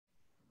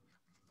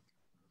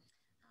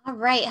All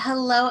right.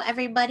 Hello,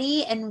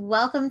 everybody, and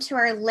welcome to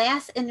our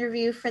last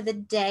interview for the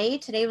day.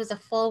 Today was a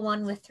full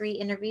one with 3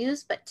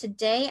 interviews, but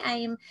today I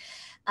am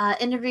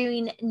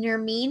interviewing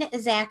Nermine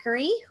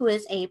Zakhary, who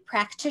is a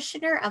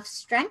practitioner of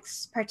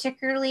strengths,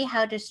 particularly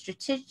how to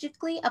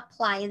strategically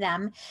apply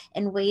them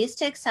in ways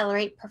to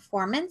accelerate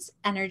performance,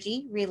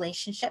 energy,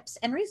 relationships,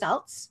 and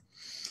results.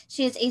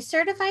 She is a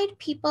certified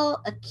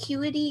people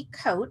acuity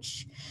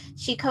coach.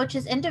 She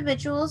coaches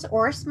individuals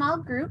or small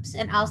groups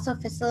and also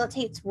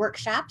facilitates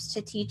workshops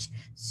to teach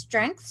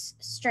strengths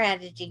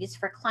strategies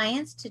for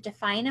clients to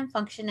define and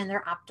function in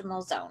their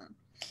optimal zone.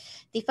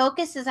 The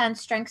focus is on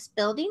strengths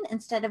building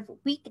instead of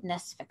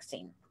weakness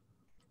fixing.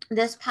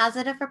 This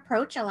positive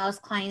approach allows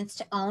clients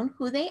to own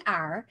who they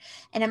are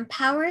and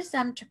empowers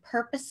them to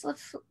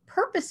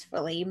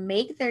purposefully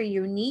make their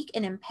unique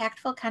and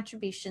impactful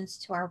contributions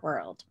to our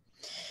world.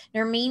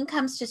 Nermine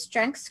comes to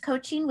strengths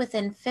coaching with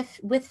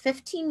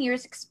 15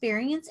 years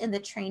experience in the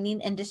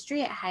training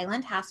industry at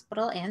Highland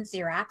Hospital and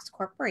Xerox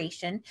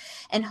Corporation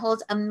and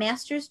holds a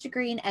master's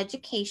degree in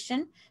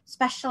education,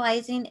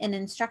 specializing in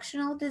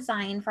instructional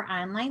design for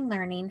online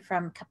learning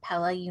from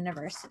Capella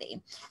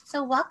University.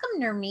 So welcome,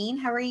 Nermine.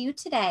 How are you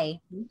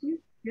today? Thank you.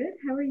 Good.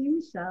 How are you,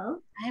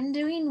 Michelle? I'm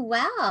doing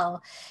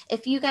well.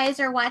 If you guys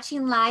are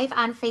watching live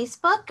on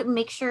Facebook,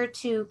 make sure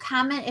to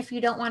comment if you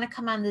don't want to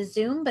come on the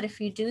Zoom, but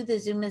if you do, the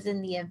Zoom is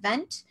in the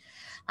event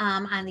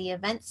on the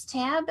events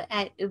tab.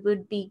 It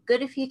would be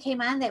good if you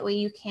came on, that way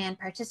you can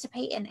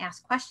participate and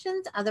ask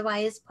questions.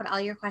 Otherwise, put all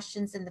your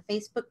questions in the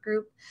Facebook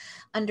group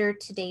under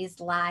today's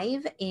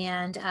live,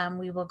 and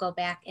we will go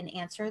back and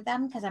answer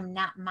them because I'm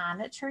not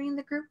monitoring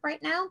the group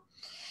right now.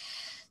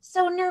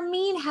 So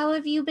Nermine, how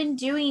have you been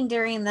doing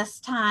during this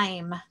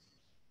time?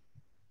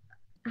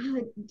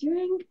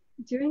 Doing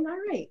all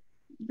right.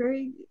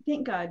 Very,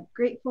 thank God.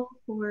 Grateful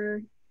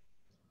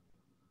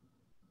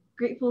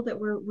that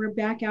we're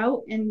back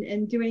out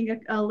and doing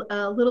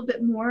a little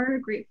bit more.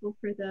 Grateful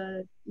for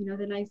the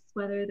nice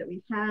weather that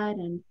we've had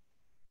and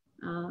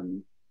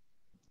um,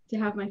 to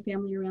have my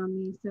family around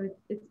me. So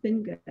it's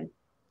been good.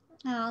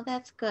 Oh,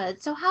 that's good.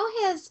 So how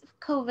has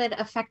COVID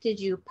affected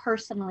you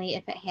personally,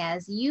 if it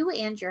has, you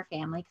and your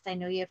family? Because I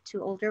know you have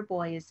 2 older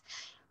boys.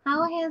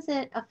 How has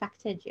it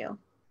affected you?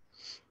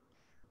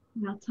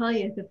 And I'll tell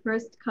you, the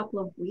first couple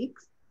of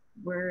weeks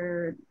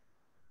were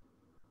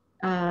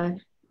uh,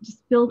 just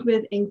filled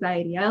with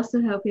anxiety. We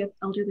have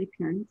elderly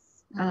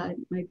parents. My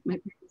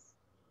parents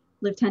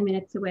live 10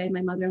 minutes away,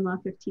 my mother-in-law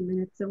 15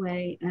 minutes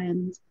away,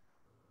 and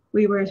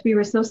we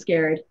were so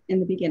scared in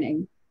the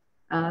beginning.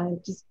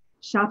 Just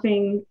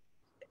shopping,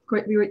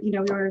 we were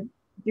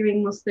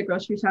doing most of the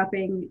grocery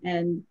shopping,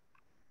 and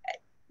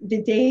the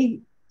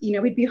day,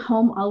 we'd be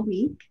home all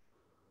week,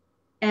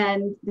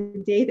 and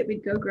the day that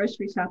we'd go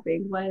grocery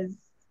shopping was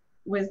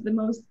the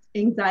most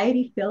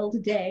anxiety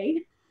filled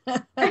day.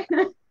 My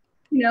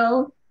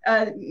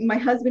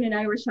husband and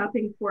I were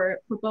shopping for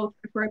both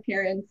for our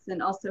parents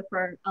and also for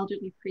our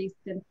elderly priest,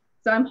 and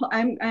so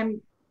I'm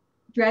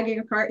dragging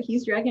a cart,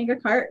 he's dragging a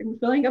cart, and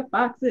filling up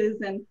boxes,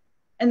 and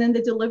then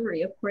the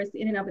delivery, of course,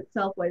 in and of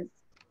itself was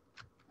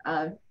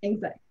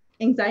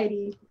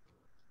anxiety.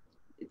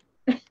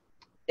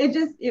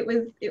 It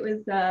was.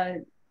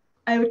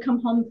 I would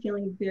come home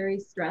feeling very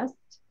stressed.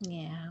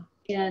 Yeah.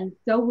 And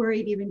so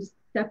worried, even just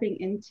stepping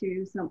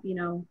into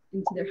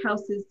into their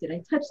houses. Did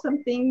I touch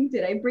something?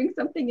 Did I bring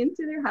something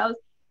into their house?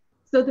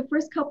 So the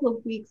first couple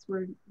of weeks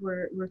were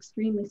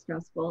extremely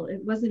stressful.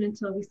 It wasn't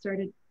until we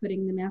started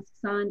putting the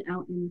masks on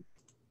out in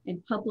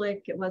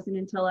public. It wasn't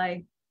until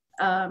I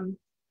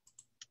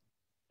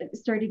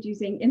started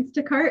using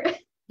Instacart.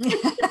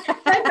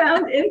 I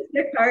found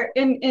Instacart,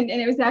 and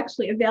it was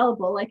actually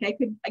available. Like I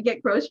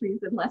get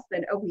groceries in less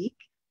than a week.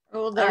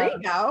 Well, there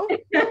you go.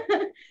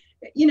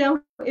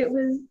 It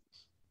was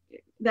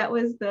that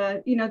was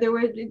there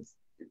were it's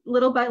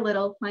little by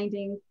little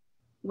finding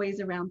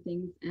ways around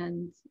things,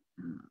 and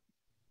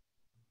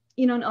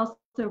and also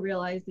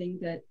realizing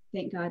that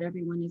thank God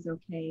everyone is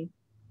okay.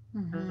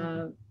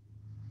 We're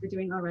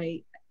doing all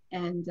right,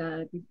 and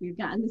we've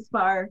gotten this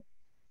far.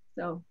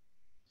 So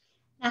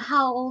Now,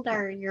 how old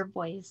are your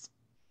boys?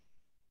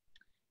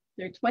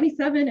 they're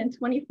 27 and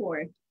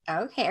 24.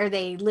 Okay. Are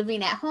they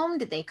living at home?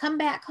 Did they come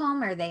back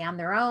home? Are they on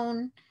their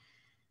own?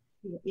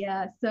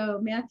 Yeah, so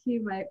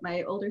Matthew,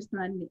 my older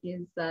son,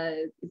 is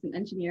an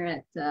engineer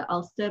at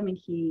Alstom, and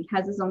he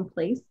has his own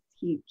place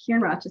here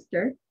in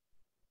Rochester.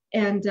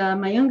 And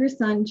my younger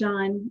son,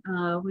 John,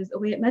 was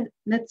away at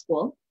med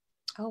school.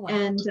 Oh, wow.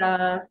 And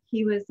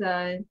he was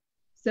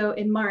so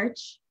in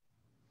March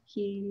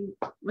he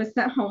was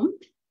sent home,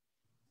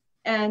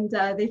 and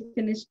they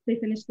finished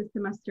the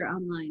semester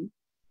online.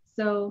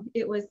 So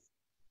it was,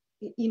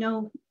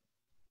 now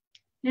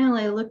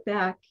I look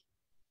back,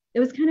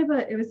 it was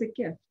a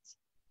gift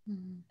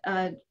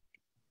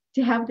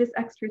to have this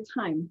extra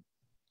time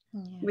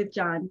with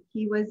John.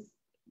 He would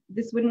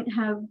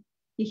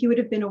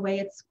have been away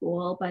at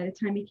school by the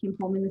time he came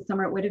home in the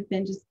summer. It would have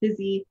been just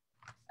busy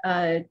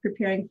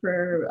preparing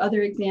for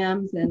other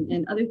exams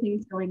and other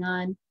things going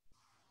on.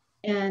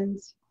 And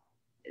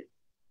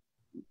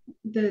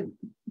the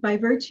by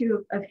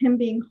virtue of him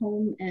being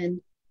home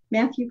and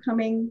Matthew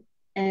coming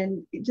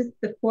and just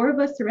the four of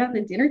us around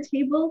the dinner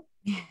table,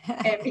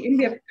 and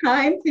we have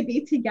time to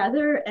be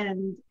together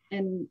and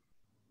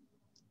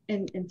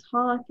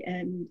talk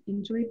and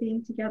enjoy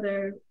being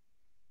together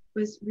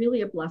was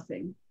really a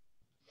blessing.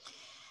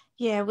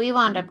 Yeah, we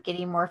wound up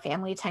getting more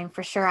family time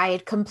for sure. I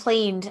had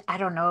complained, I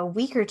don't know, a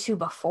week or two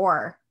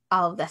before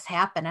all of this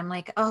happened. I'm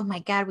like, oh my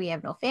God, we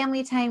have no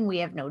family time. We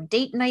have no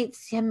date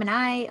nights, him and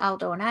I,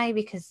 Aldo and I,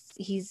 because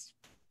he's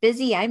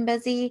busy, I'm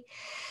busy.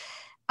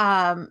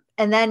 And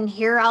then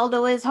here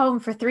Aldo is home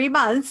for 3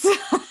 months.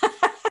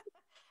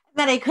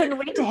 Then I couldn't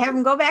wait to have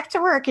him go back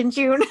to work in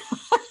June.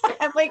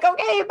 I'm like,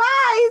 okay,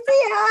 bye,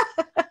 see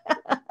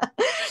ya.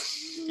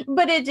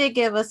 But it did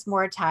give us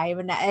more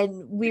time,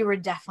 and we were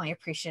definitely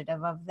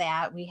appreciative of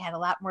that. We had a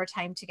lot more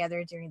time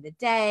together during the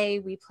day.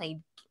 We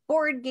played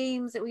board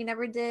games that we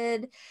never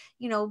did,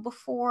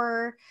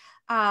 before.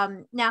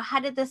 Now, how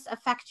did this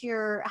affect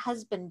your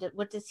husband?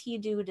 What does he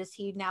do? Does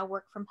he now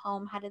work from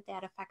home? How did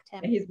that affect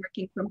him? He's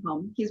working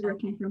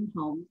from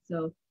home.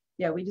 So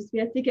yeah, we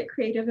have to get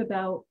creative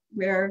about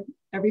where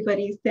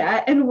everybody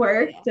sat and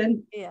worked.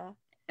 And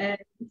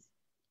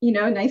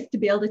nice to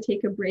be able to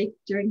take a break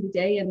during the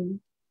day and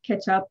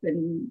catch up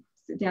and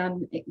sit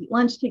down and eat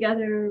lunch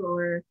together,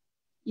 or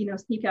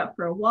sneak out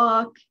for a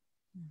walk.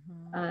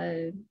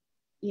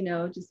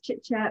 Just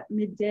chit chat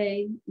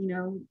midday,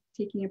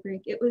 taking a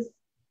break. It was,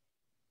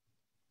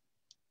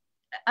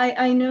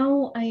 I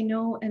know,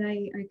 and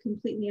I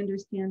completely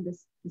understand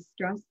the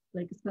stress,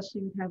 like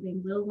especially with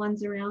having little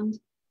ones around,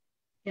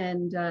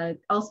 and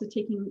also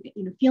taking,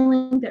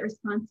 feeling that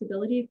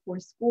responsibility for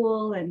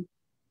school and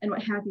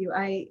what have you.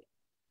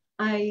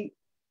 I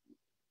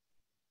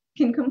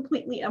can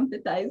completely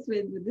empathize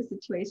with the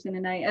situation,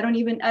 and I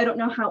don't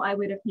know how I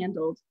would have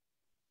handled,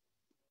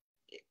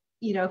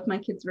 if my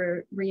kids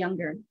were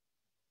younger.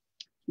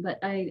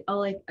 But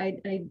all I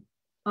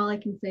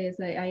can say is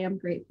I am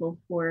grateful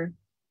for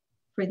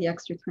the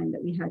extra time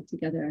that we had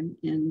together,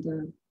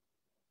 and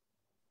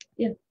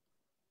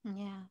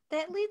Yeah,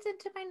 that leads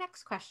into my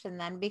next question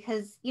then,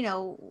 because,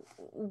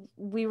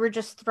 we were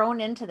just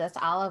thrown into this,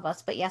 all of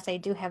us. But yes, I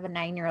do have a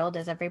 9-year-old,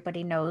 as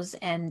everybody knows.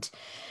 And,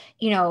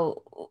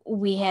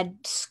 we had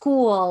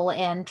school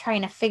and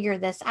trying to figure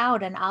this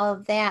out and all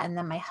of that. And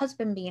then my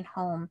husband being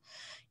home,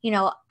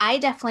 I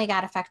definitely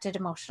got affected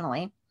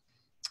emotionally.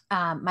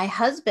 My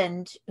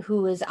husband,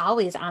 who is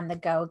always on the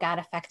go, got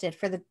affected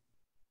for the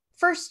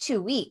first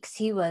 2 weeks.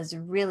 He was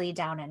really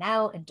down and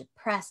out and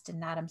depressed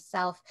and not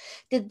himself.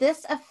 Did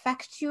this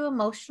affect you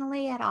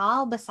emotionally at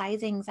all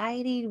besides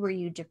anxiety? Were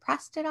you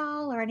depressed at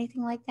all or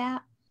anything like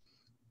that?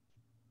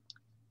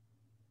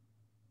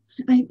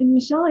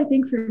 Michelle, I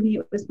think for me,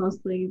 it was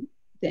mostly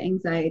the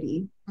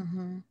anxiety.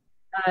 Mm-hmm.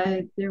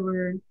 There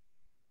were,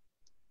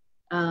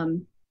 I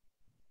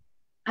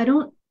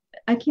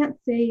can't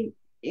say,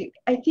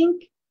 I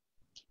think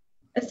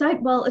aside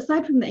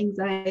from the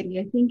anxiety,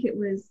 I think it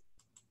was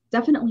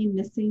definitely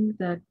missing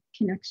the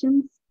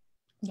connections.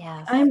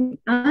 Yes.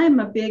 I'm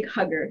a big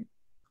hugger.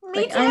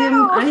 Me too.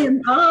 I'm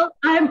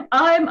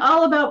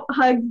all about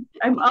hugs.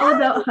 I'm all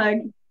about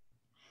hugs.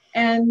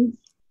 And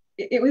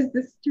it was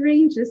the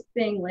strangest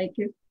thing. Like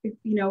if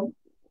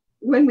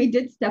when we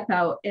did step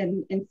out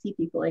and see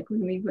people, like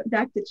when we went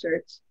back to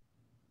church,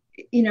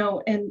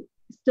 and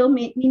still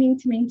meaning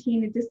to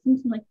maintain a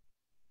distance, I'm like,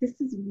 this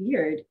is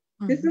weird.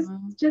 Mm-hmm. This is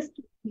just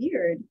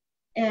weird.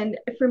 And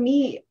for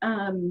me,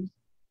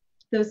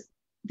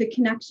 the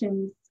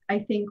connections, I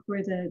think,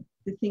 were the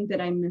thing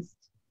that I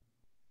missed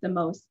the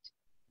most.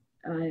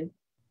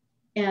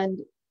 And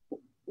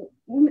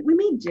we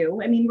may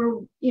do. I mean,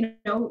 we're,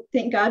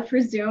 thank God for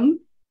Zoom.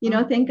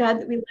 Thank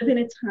God that we live in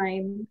a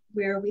time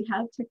where we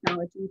have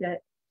technology that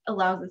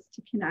allows us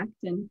to connect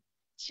and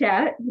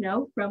chat,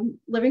 from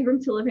living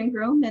room to living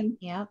room.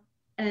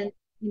 And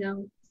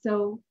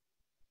so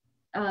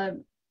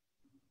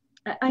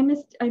I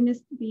missed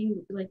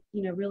being, like,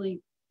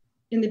 really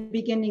in the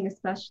beginning,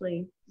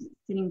 especially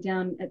sitting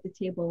down at the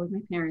table with my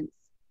parents,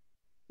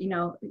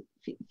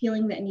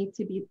 feeling that need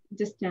to be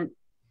distant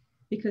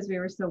because we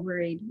were so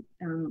worried.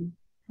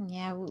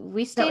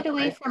 We stayed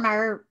away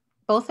from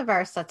both of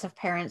our sets of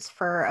parents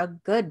for a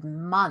good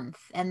month.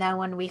 And then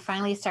when we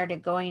finally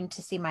started going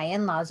to see my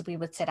in-laws, we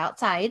would sit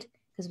outside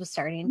because it was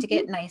starting to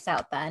get nice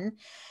out then.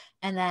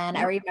 And then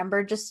I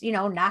remember just,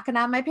 knocking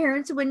on my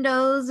parents'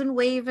 windows and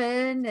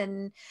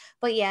waving.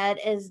 But yeah, it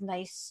is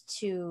nice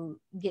to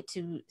get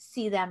to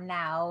see them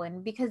now.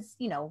 And because,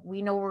 we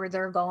know where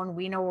they're going,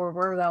 we know where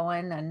we're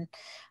going.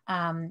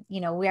 And,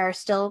 we are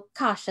still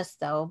cautious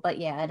though. But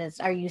yeah, it is.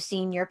 Are you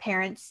seeing your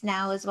parents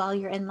now as well,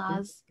 your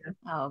in-laws? Yeah.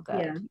 Oh,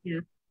 good.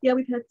 Yeah,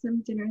 we've had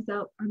some dinners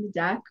out on the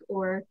deck,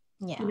 or,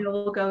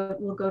 we'll go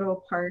to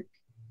a park,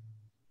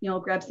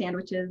 grab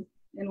sandwiches,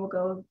 and we'll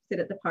go sit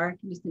at the park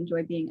and just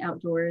enjoy being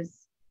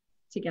outdoors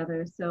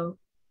together. So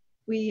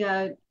we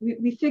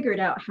figured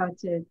out how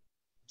to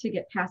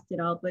get past it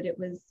all, but it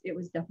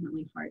was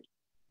definitely hard.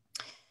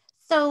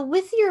 So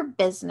with your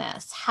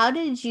business, how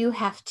did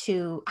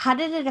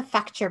it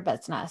affect your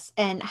business,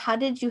 and how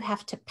did you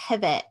have to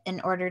pivot in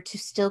order to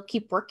still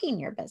keep working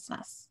your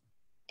business?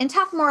 And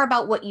talk more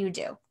about what you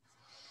do.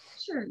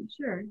 Sure.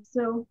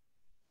 So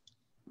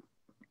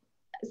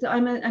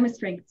I'm a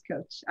strengths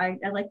coach. I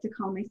like to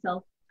call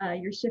myself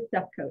your shift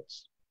up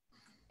coach.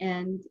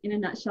 And in a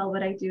nutshell,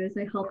 what I do is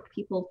I help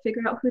people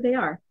figure out who they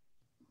are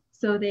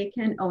so they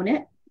can own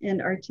it and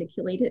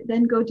articulate it,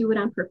 then go do it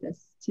on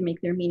purpose to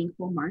make their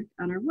meaningful mark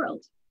on our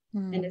world.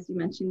 And as you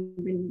mentioned,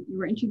 when you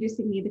were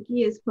introducing me, the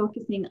key is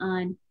focusing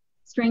on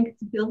strength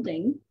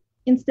building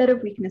instead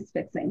of weakness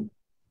fixing.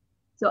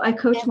 So I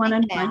coach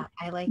one-on-one.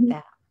 I like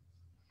that.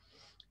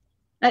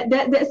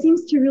 That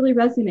seems to really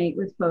resonate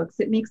with folks.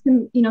 It makes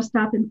them,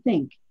 stop and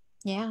think.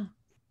 Yeah.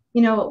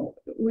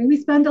 We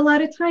spend a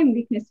lot of time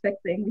weakness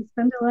fixing. We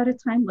spend a lot of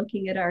time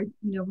looking at our,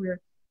 we're,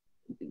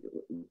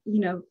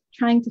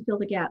 trying to fill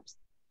the gaps.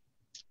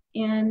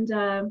 And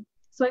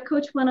so I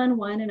coach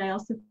one-on-one, and I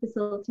also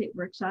facilitate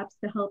workshops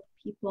to help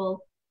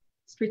people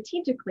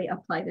strategically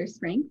apply their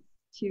strengths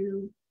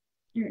to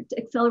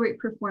accelerate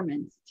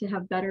performance, to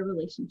have better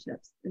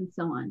relationships, and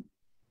so on.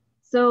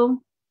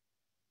 So,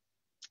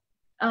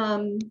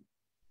 I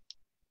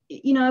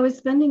was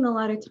spending a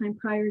lot of time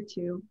prior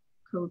to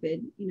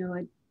COVID.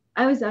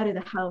 I was out of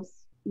the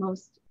house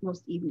most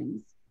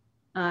evenings.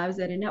 I was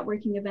at a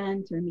networking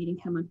event, or meeting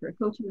someone for a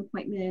coaching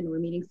appointment, or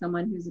meeting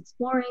someone who's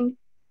exploring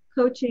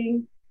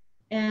coaching,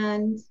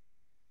 and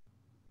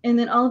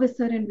then all of a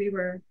sudden we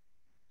were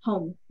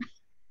home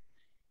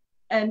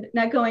and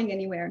not going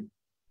anywhere.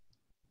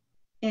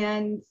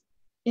 And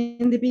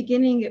in the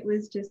beginning,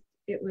 this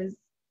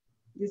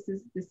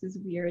is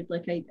weird.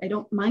 Like I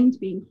don't mind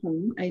being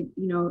home. I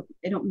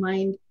don't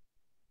mind.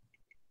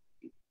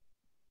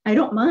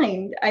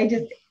 I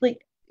just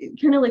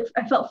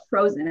I felt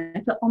frozen.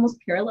 I felt almost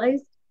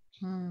paralyzed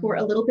for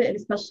a little bit, and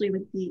especially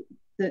with the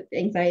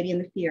anxiety and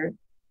the fear.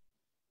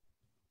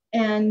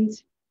 And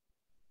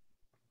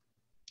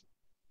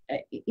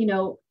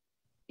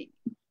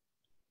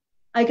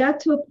I got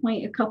to a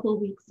point a couple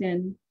of weeks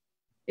in.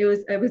 It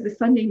was a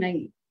Sunday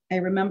night, I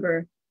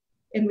remember,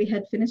 and we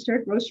had finished our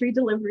grocery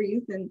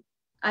deliveries, and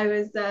I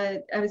was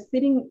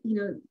sitting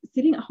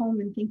at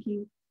home and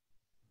thinking,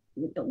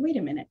 wait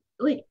a minute,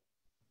 like,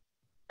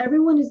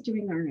 everyone is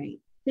doing all right.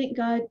 Thank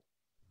God,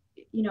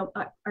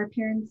 our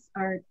parents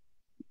are,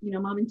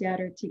 mom and dad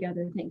are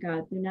together. Thank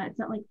God. It's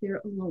not like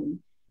they're alone.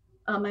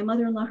 My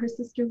mother-in-law, her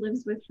sister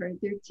lives with her.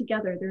 They're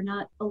together. They're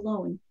not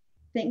alone.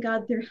 Thank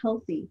God they're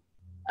healthy.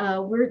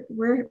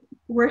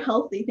 We're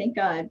healthy. Thank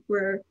God.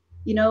 We're,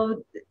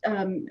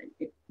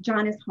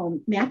 John is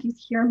home.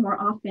 Matthew's here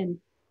more often.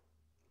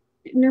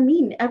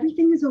 Nermine,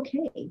 everything is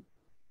okay.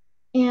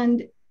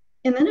 And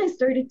then I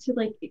started to,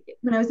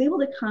 when I was able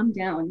to calm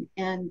down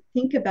and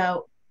think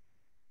about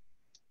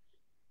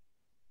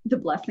the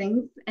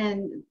blessings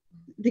and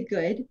the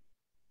good,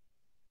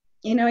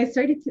 I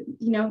started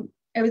to,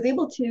 I was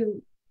able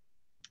to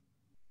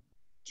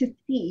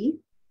see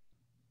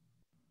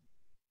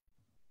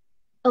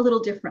a little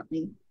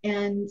differently.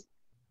 And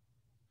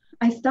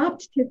I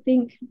stopped to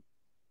think,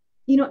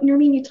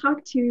 Nermine, you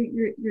talk to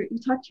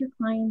your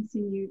clients,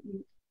 and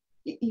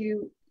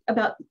you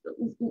about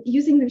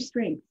using their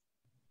strengths.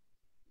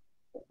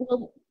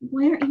 Well,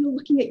 why aren't you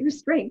looking at your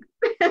strengths?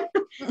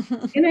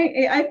 And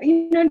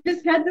I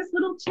just had this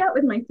little chat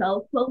with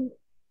myself. Well,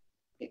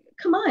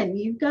 come on,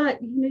 you've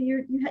got,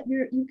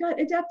 you've got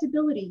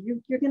adaptability.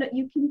 You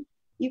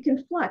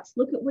can flex.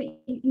 Look at what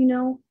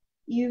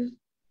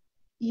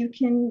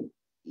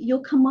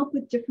you'll come up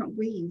with different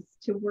ways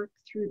to work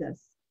through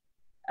this.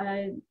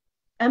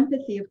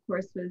 Empathy, of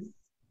course, was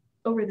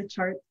over the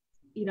charts,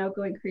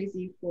 going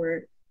crazy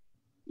for,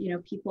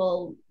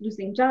 people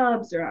losing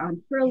jobs or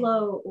on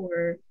furlough,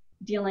 or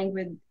dealing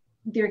with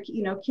their,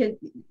 kids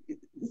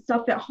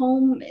stuff at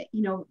home,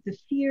 the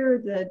fear,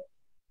 they're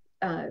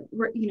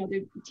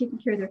taking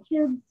care of their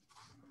kids.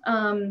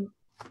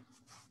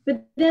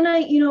 But then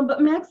but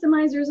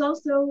Maximizer is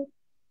also,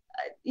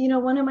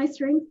 one of my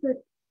strengths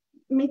that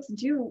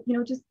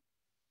just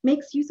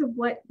makes use of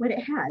what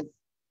it has.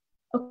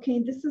 Okay,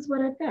 this is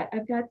what I've got.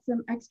 I've got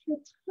some extra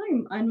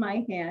time on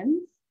my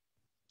hands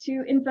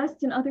to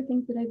invest in other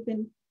things that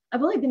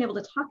I've only been able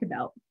to talk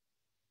about,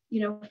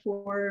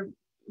 for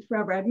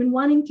forever. I've been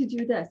wanting to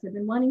do this. I've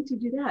been wanting to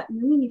do that. I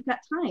mean, you've got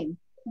time.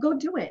 Go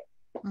do it.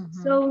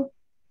 Mm-hmm. So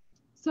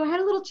I had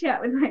a little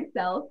chat with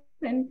myself,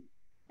 and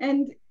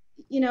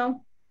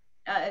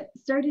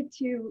started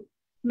to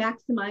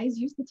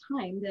use the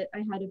time that I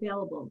had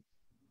available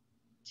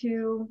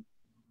to,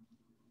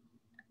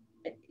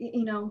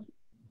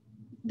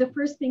 the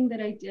first thing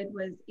that I did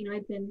was,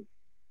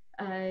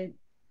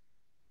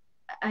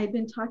 I've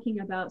been talking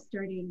about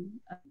starting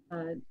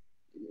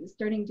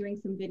doing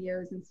some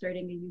videos and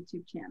starting a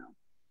YouTube channel.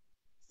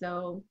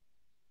 So,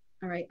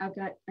 all right, I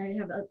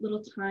have a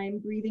little time,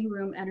 breathing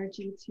room,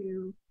 energy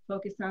to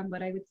focus on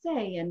what I would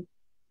say, and,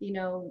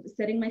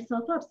 setting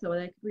myself up so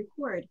that I could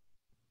record.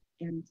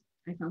 And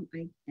I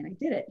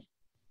did it.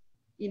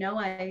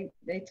 I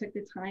took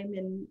the time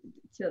and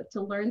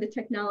to learn the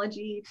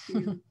technology,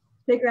 to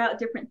figure out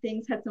different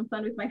things, had some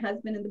fun with my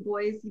husband and the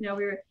boys.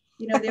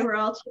 They were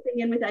all chipping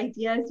in with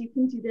ideas. You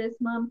can do this,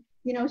 mom,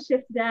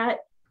 shift that.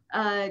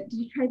 Did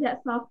you try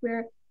that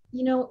software?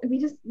 We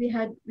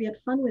had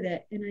fun with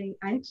it, and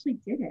I actually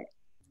did it.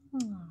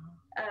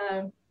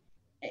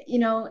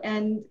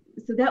 And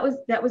so that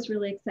was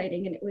really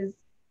exciting, and it was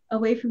a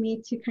way for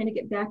me to kind of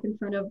get back in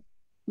front of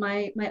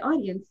my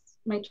audience,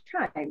 my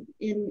tribe,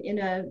 in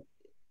a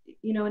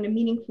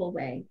meaningful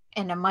way.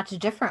 In a much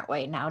different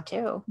way now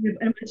too. In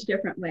a much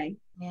different way.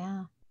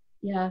 Yeah.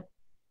 Yeah.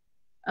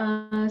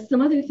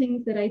 Some other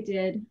things that I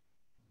did.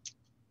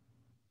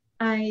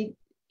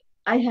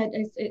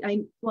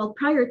 Well,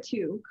 prior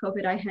to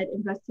COVID, I had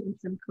invested in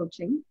some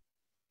coaching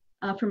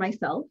for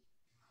myself,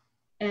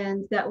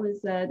 and that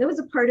was a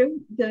part of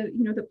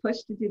the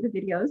push to do the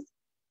videos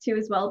too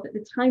as well. But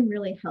the time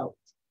really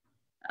helped,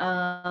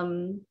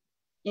 and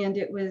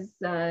it was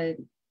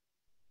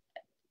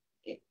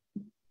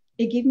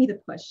it gave me the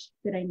push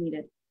that I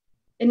needed.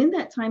 And in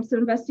that time, so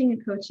investing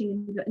in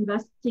coaching,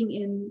 investing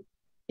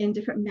in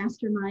different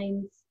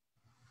masterminds,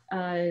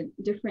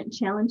 different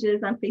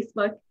challenges on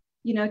Facebook,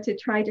 to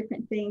try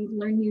different things,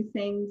 learn new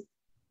things.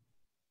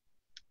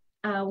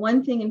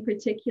 One thing in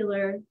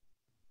particular,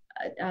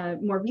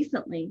 more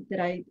recently, that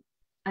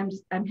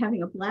I'm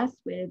having a blast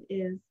with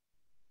is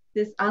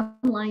this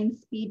online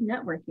speed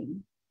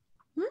networking.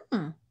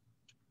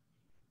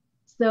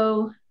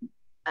 So,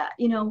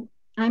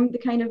 I'm the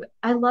kind of,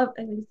 I love,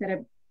 like I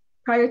said,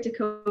 prior to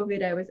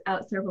COVID, I was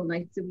out several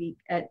nights a week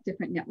at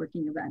different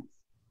networking events.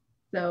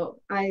 So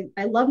I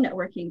love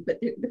networking, but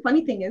the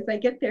funny thing is I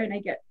get there and I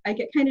get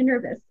kind of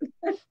nervous.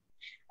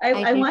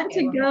 I want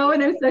to go,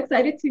 and I'm so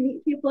excited to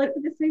meet people. At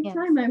the same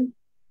time,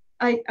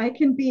 I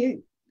can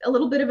be a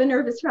little bit of a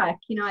nervous wreck.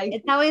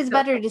 It's always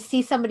better to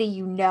see somebody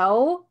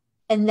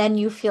and then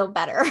you feel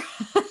better.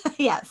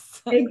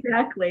 Yes.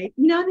 Exactly.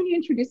 And then you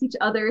introduce each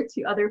other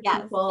to other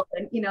people,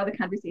 and the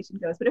conversation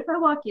goes. But if I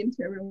walk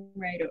into a room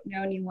where I don't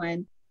know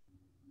anyone,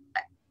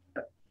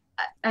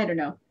 I don't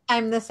know.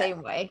 I'm the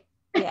same way.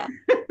 Yeah.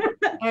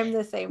 I'm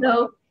the same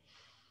way.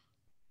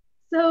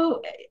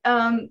 So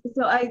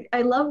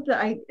I love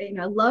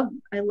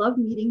I love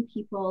meeting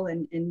people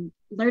and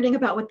learning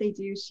about what they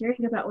do,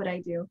 sharing about what I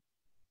do.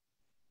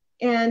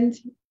 And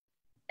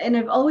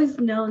I've always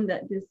known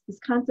that this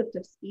concept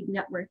of speed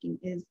networking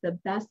is the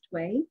best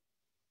way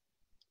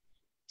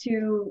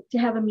to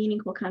have a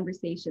meaningful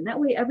conversation. That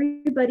way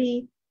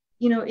everybody,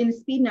 in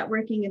speed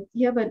networking,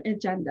 you have an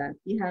agenda,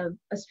 you have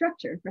a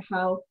structure for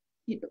how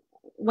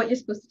what you're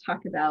supposed to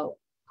talk about,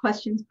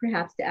 questions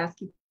perhaps to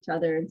ask each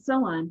other, and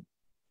so on.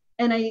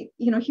 And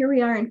here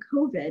we are in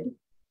COVID,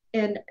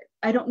 and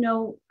I don't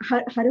know how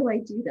do I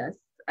do this,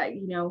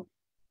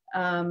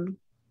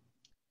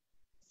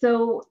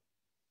 so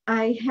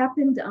I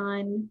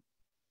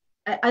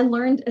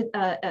learned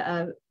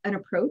an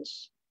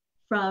approach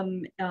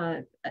from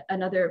a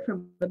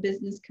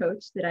business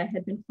coach that I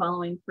had been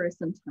following for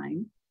some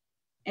time,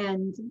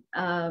 and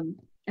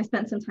I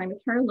spent some time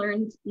with her,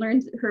 learned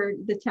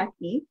the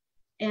technique,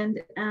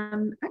 and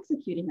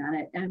executing on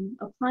it and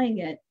applying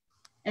it.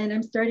 And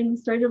I'm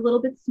started a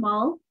little bit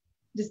small,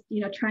 just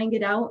trying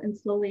it out and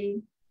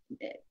slowly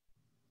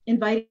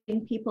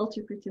inviting people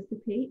to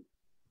participate,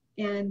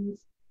 and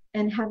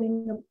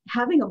having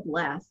a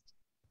blast,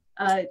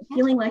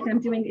 feeling like I'm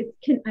doing it.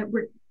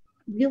 We're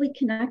really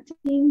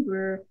connecting.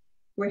 We're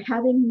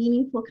having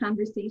meaningful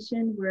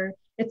conversation where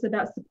it's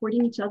about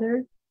supporting each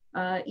other,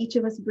 each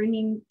of us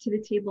bringing to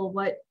the table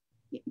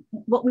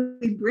what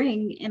we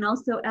bring, and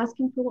also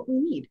asking for what we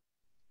need.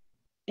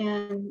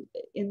 And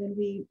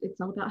then it's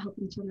all about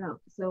helping each other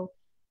out. So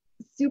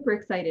super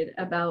excited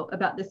about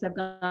this. I've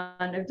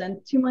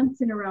done 2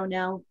 months in a row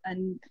now,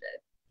 and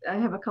I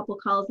have a couple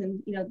calls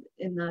in a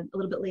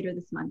little bit later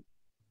this month.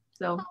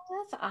 So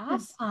that's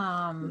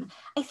awesome.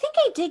 I think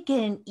I did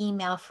get an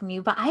email from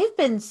you, but I've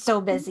been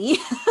so busy.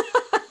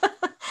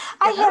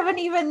 I haven't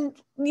even,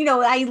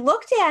 I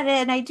looked at it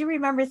and I do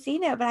remember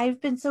seeing it, but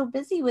I've been so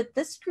busy with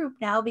this group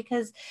now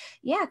because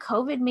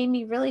COVID made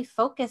me really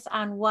focus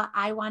on what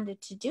I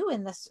wanted to do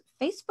in this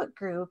Facebook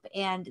group.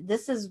 And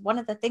this is one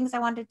of the things I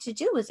wanted to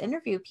do was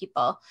interview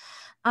people.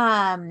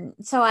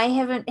 So I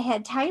haven't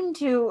had time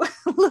to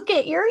look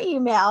at your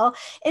email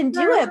and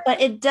do it, but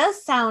it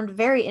does sound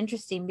very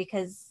interesting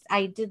because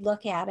I did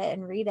look at it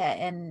and read it,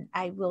 and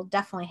I will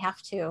definitely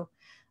have to,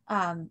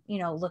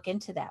 look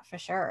into that for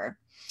sure.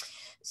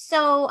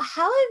 So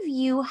how have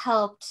you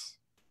helped?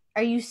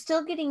 Are you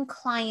still getting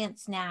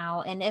clients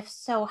now? And if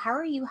so, how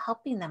are you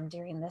helping them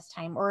during this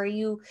time? Or are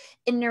you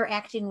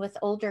interacting with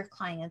older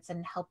clients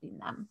and helping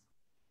them?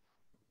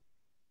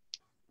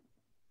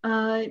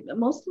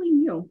 Mostly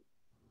new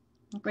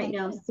right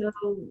now. So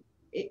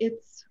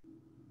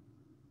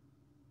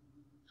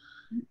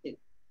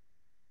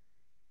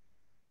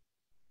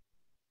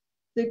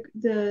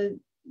the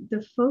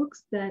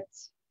folks that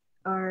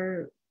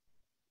are,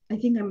 I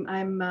think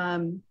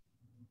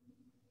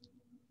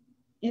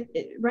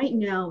right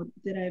now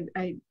that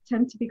I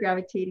tend to be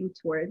gravitate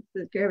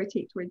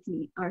towards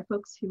me are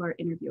folks who are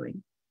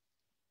interviewing.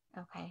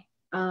 Okay.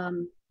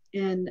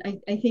 And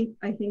I think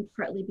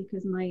partly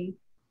because my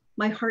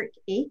heart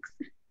aches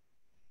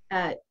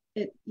at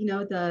it,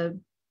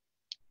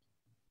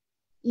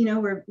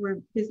 where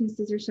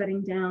businesses are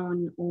shutting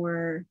down,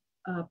 or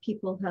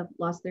people have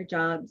lost their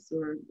jobs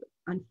or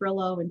on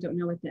furlough and don't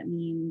know what that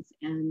means.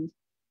 And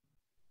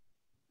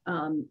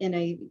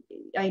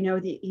I know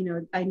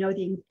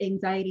the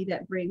anxiety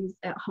that brings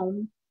at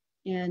home.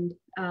 And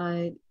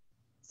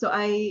so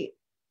I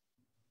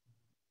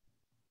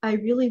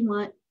really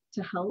want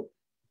to help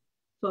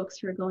folks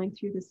who are going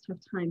through this tough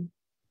time.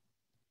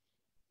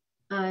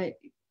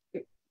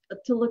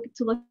 To look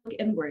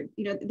inward,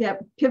 that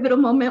pivotal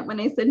moment when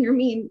I said,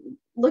 Nermine,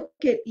 look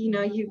at,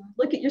 you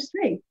look at your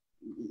strength.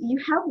 You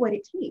have what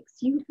it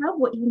takes. You have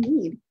what you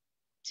need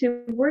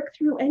to work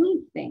through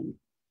anything.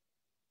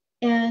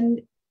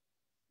 And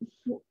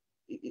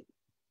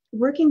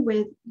working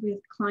with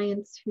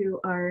clients who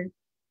are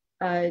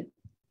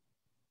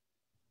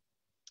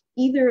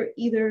either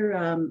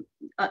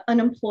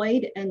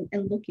unemployed and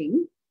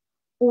looking,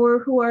 or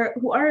who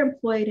are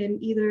employed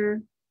and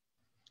either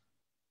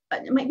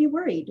might be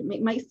worried,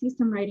 might see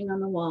some writing on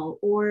the wall,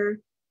 or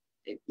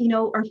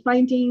are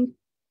finding,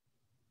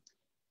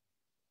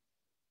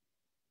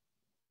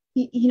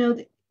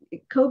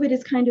 COVID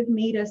has kind of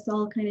made us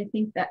all kind of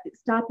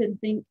stop and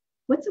think,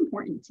 what's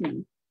important to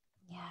me?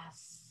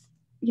 Yes.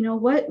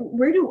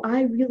 Where do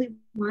I really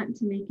want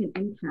to make an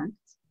impact?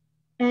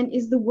 And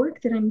is the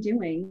work that I'm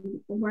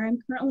doing, where I'm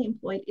currently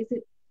employed, is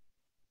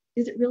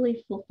it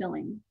really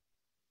fulfilling?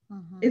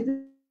 Mm-hmm. Is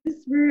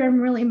this where I'm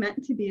really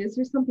meant to be? Is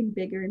there something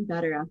bigger and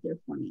better out there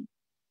for me?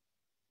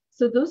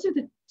 So those are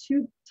the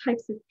two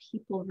types of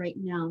people right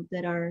now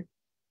that are,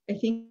 I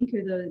think,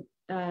 are the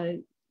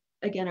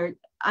again,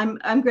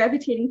 I'm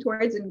gravitating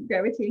towards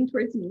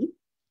me.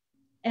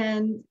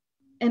 And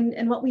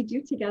what we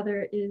do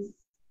together is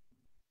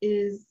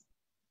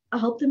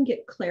help them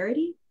get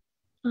clarity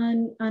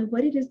on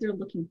what it is they're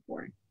looking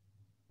for.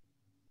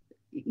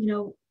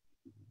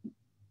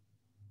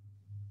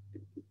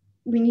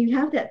 When you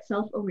have that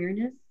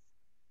self-awareness,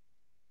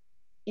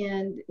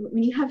 and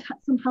when you have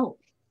some help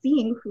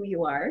seeing who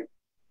you are,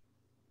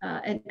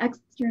 an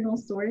external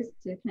source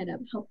to kind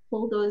of help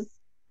pull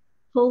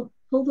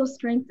those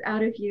strengths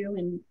out of you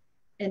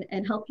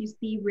and help you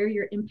see where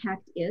your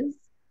impact is,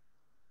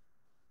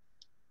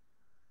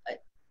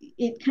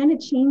 it kind of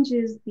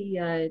changes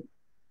the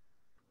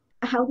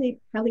how they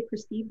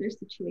perceive their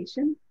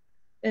situation.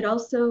 It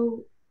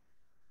also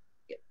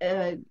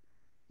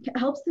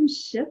helps them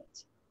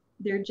shift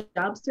their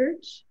job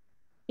search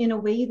in a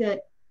way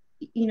that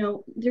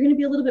they're going to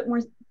be a little bit more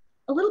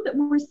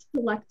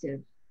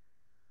selective.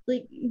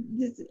 Like,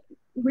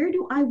 where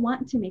do I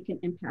want to make an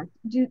impact?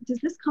 Does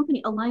this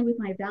company align with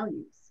my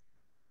values?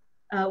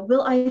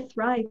 Will I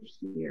thrive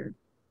here?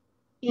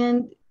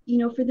 And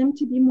for them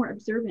to be more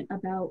observant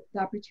about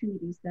the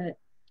opportunities that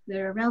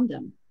are around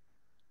them.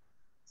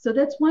 So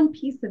that's one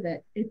piece of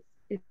it. It's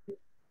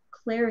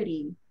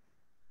clarity,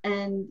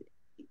 and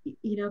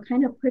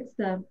kind of puts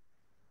the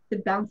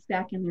bounce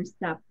back in their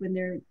step when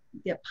they're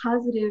the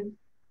positive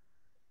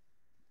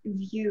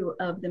view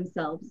of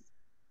themselves.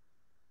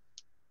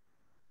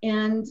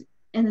 And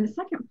then the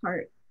second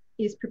part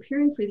is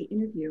preparing for the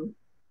interview,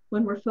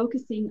 when we're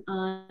focusing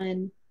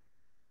on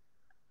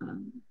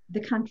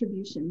the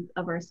contributions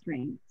of our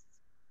strengths,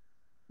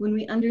 when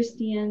we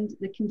understand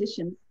the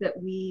conditions that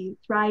we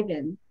thrive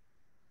in,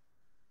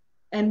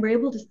 and we're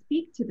able to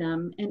speak to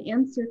them and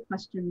answer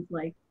questions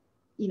like,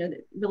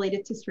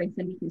 related to strengths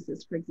and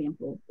weaknesses, for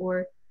example,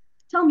 or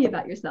tell me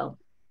about yourself.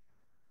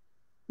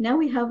 Now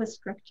we have a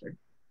structure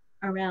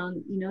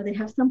around, they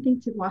have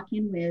something to walk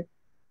in with,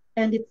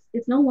 and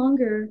it's no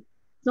longer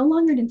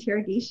an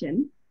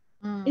interrogation.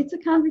 It's a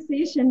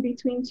conversation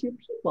between two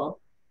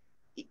people.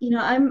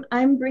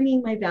 I'm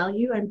bringing my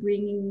value. I'm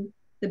bringing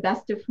the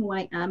best of who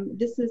I am.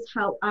 This is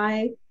how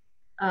I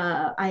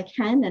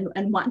can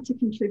and want to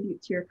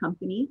contribute to your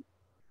company.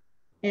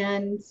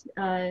 And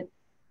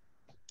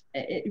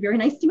very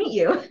nice to meet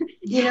you.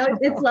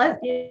 It's less,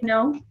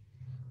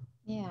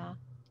 Yeah.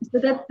 So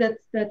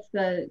that's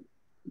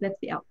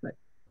the output.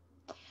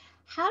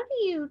 How do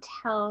you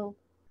tell,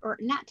 or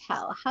not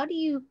tell, how do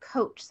you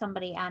coach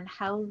somebody on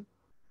how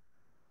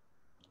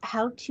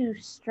to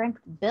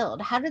strength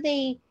build? How do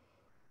they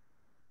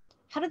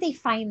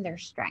find their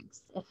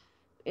strengths?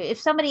 If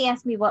somebody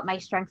asks me what my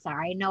strengths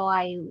are, I know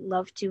I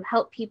love to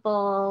help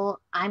people.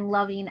 I'm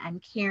loving, I'm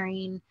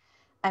caring,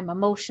 I'm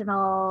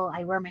emotional,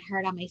 I wear my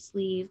heart on my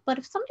sleeve. But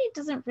if somebody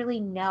doesn't really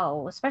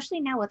know, especially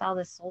now with all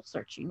this soul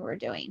searching we're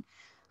doing,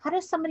 how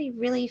does somebody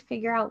really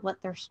figure out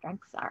what their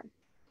strengths are?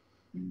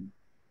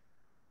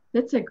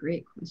 That's a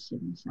great question,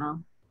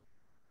 Michelle.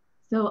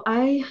 So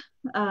I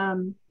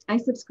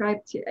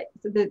subscribe to,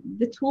 so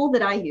the tool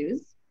that I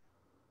use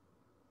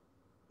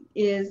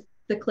is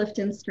the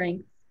Clifton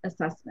Strengths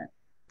Assessment.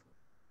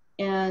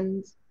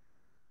 And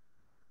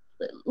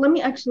let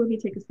me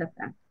take a step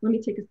back.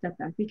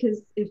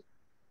 Because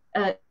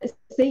uh,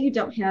 say you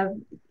don't have,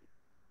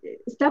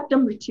 step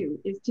number 2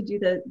 is to do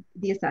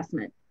the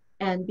assessment.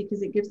 And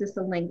because it gives us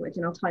a language,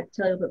 and I'll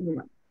tell you a bit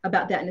more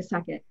about that in a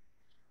second.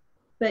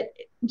 But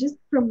just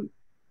from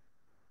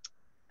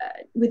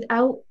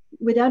without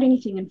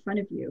anything in front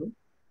of you,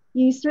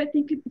 you start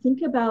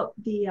think about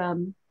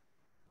the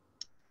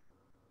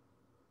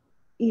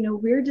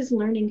where does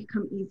learning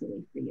come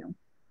easily for you?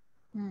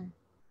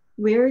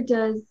 Where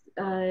does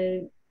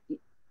where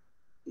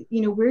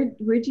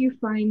do you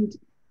find,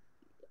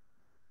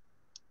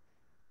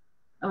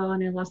 oh,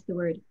 and I lost the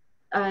word.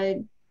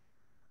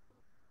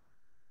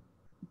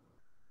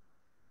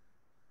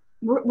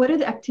 What are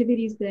the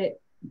activities that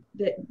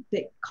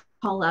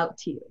call out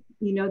to you?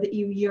 That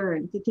you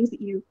yearn, the things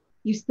that you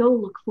so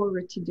look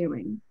forward to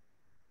doing.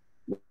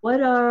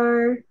 What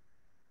are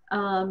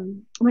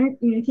when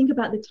you think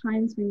about the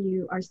times when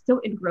you are so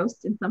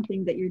engrossed in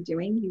something that you're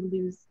doing, you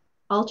lose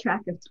all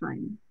track of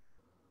time.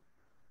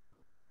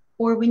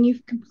 Or when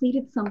you've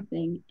completed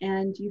something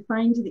and you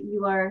find that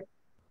you are,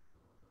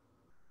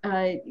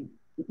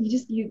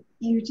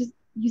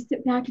 you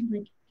sit back and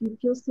like you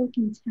feel so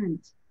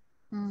content,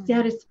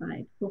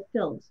 satisfied,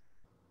 fulfilled.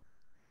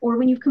 Or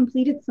when you've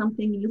completed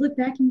something and you look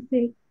back and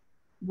say,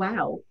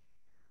 wow,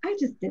 I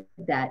just did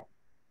that.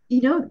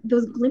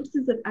 Those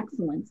glimpses of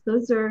excellence,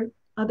 those are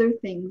other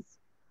things.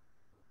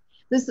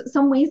 There's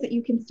some ways that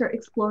you can start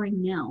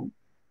exploring now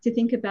to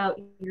think about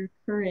your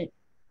current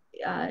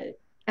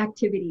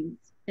activities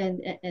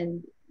and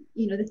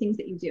the things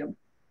that you do,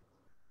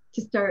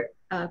 to start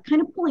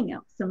kind of pulling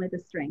out some of the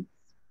strengths.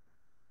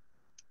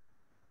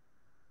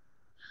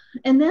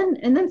 And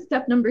then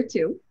step number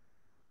 2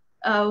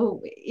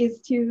 is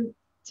to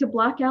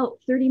block out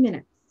 30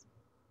 minutes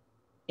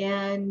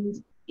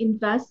and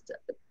invest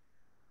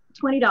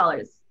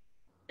 $20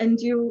 and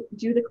do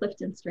the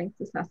Clifton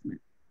Strengths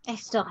Assessment. I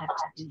still have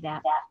to do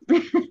that.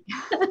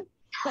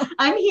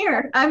 I'm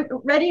here. I'm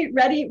ready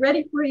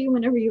for you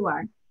whenever you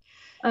are.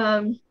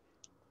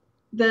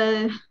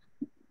 The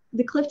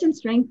Clifton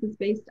Strength is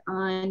based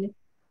on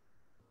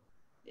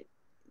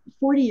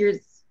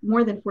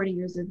more than 40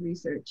 years of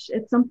research.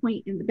 At some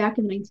point back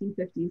in the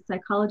 1950s,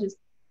 psychologists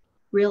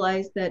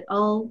realized that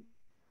all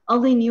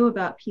they knew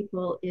about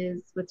people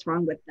is what's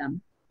wrong with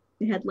them.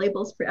 They had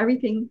labels for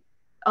everything,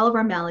 all of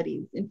our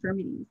maladies,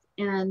 infirmities.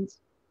 And,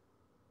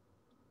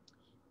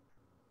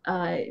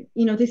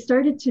 they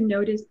started to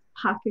notice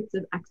pockets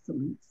of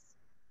excellence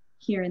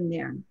here and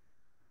there.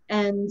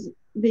 And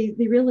they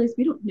realized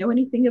we don't know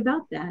anything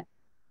about that.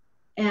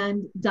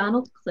 And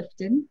Donald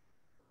Clifton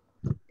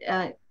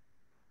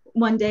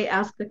one day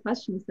asked the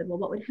question and said, well,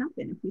 what would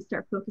happen if we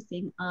start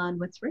focusing on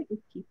what's right with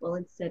people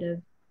instead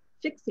of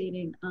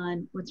fixating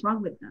on what's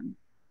wrong with them?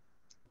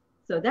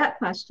 So that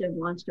question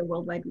launched a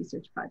worldwide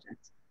research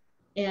project,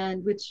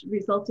 and which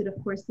resulted, of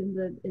course, in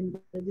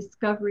the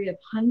discovery of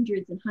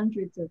hundreds and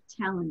hundreds of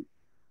talents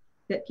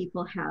that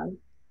people have.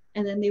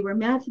 And then they were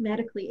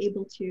mathematically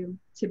able to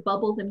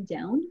bubble them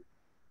down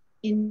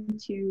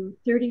into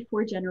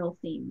 34 general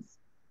themes,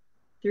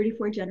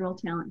 34 general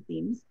talent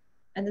themes.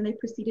 And then they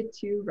proceeded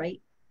to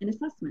write an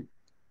assessment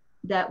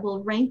that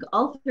will rank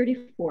all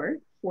 34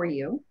 for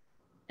you.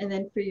 And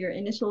then for your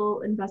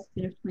initial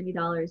investment of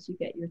 $20, you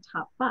get your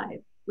top 5,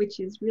 which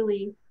is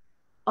really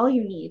all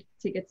you need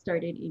to get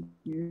started in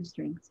your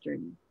strengths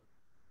journey.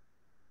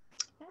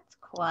 That's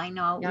cool. I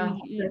know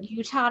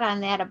you taught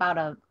on that about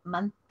a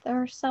month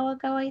or so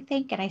ago, I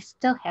think, and I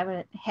still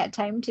haven't had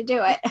time to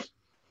do it.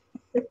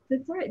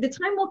 That's all right. The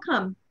time will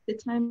come.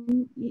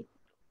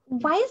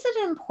 Why is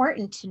it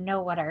important to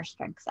know what our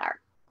strengths are?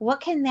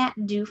 What can that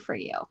do for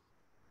you,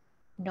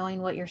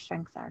 knowing what your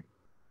strengths are?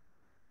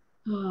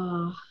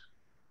 Oh.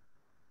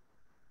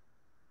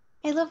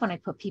 I love when I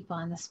put people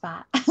on the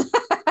spot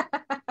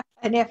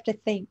and have to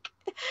think.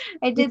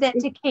 I did that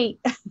to Kate.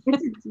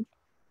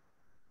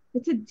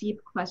 It's a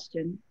deep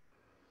question.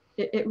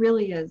 It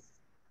really is.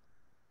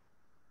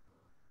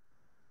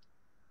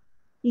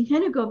 You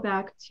kind of go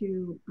back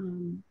to,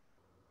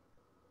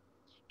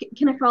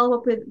 can I follow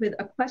up with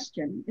a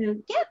question? Yeah.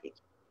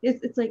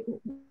 It's like,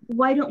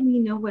 why don't we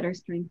know what our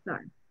strengths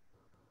are?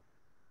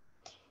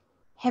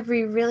 Have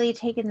we really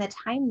taken the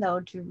time,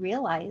 though, to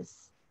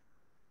realize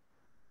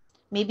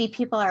maybe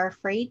people are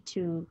afraid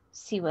to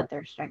see what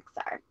their strengths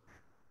are?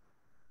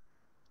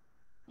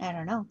 I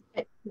don't know.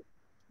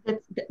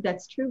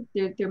 That's true.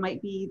 There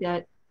might be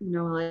that,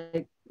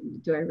 like,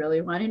 do I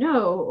really want to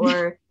know?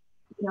 Or,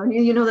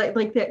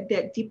 like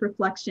that deep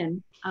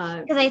reflection.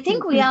 Because I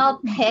think we all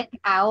pick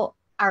out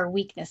our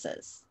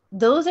weaknesses.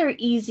 Those are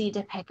easy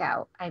to pick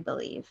out, I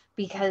believe,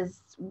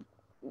 because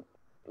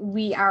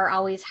we are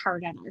always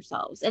hard on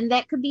ourselves. And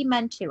that could be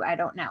men too. I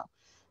don't know.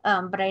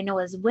 But I know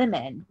as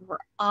women, we're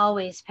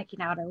always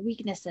picking out our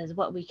weaknesses,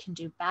 what we can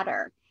do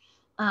better.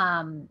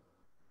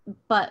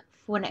 But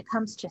when it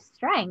comes to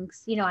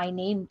strengths, I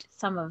named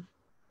some of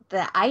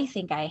that I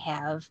think I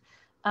have.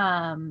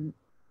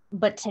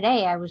 But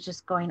today I was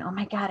just going, oh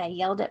my God, I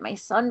yelled at my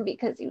son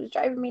because he was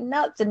driving me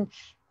nuts. And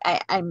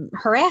I'm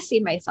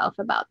harassing myself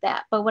about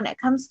that. But when it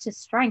comes to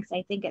strengths,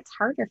 I think it's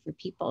harder for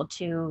people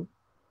to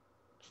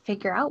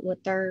figure out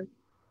what their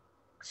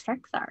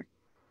strengths are.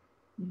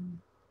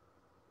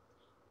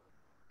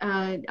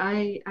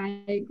 I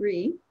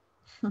agree.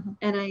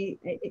 And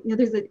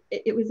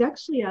it was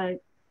actually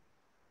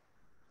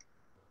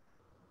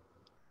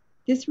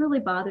this really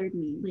bothered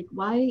me. Like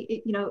why,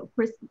 of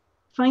course,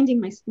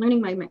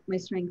 learning my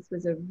strengths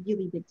was a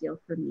really big deal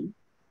for me.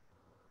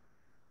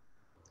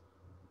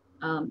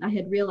 I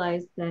had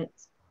realized that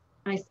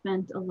I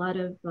spent a lot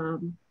of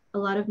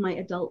my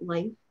adult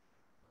life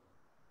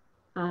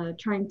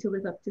trying to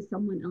live up to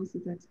someone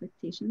else's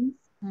expectations,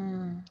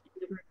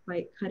 never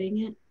quite cutting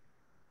it.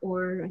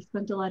 Or I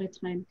spent a lot of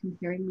time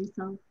comparing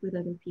myself with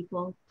other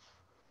people,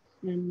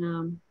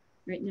 and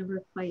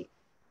never quite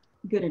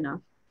good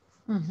enough.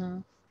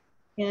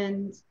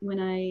 And when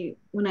I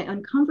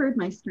uncovered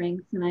my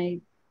strengths and I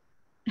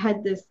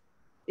had this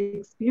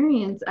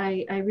experience,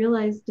 I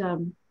realized,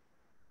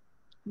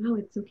 wow,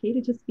 it's okay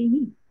to just be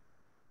me.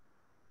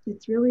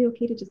 It's really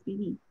okay to just be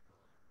me.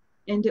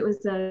 And it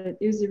was a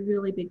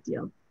really big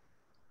deal.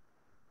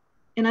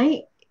 And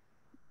I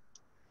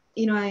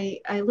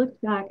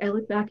look back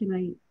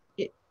and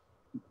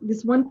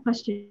this one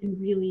question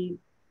really,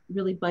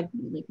 really bugged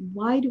me. Like,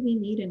 why do we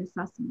need an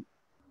assessment?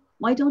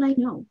 Why don't I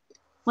know?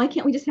 Why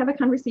can't we just have a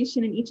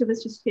conversation and each of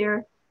us just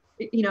share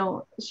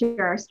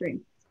our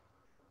strengths?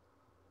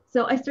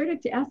 So I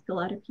started to ask a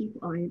lot of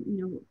people,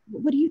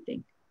 what do you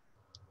think?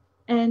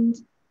 And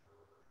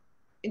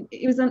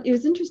it was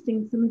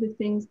interesting, some of the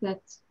things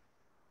that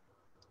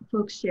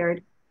folks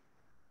shared.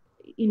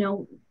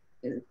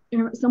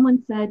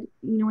 Someone said,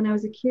 when I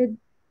was a kid,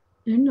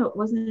 I don't know, it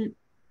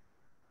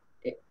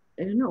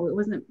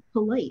wasn't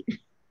polite.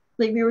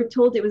 Like we were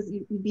told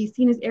you'd be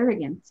seen as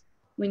arrogant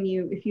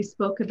if you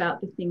spoke about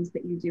the things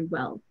that you do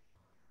well.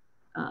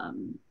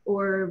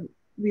 Or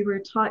we were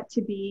taught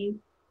to be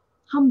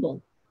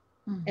humble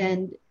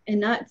and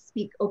not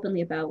speak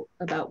openly about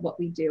what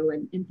we do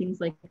and things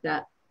like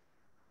that.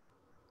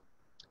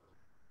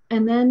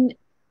 And then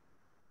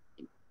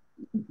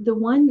the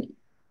one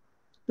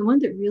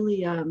that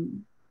really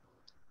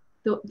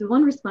the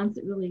one response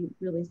that really,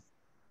 really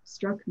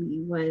struck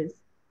me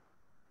was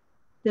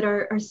that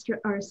our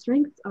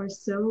strengths are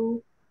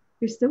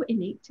they're so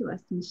innate to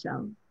us,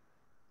 Michelle,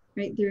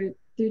 right? They're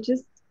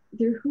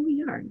who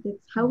we are. That's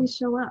how we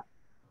show up.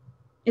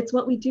 It's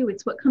what we do.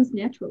 It's what comes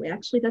naturally.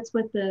 Actually, that's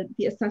what the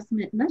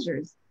assessment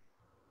measures.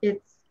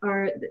 It's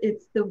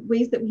the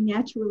ways that we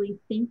naturally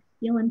think,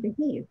 feel, and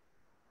behave.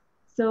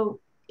 So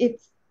it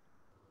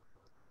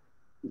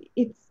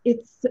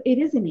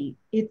is innate.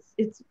 It's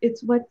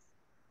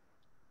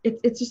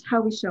just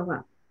how we show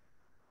up.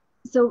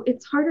 So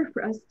it's harder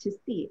for us to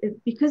see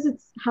because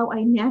it's how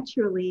I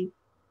naturally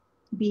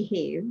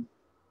behave.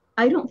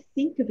 I don't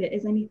think of it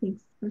as anything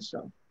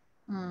special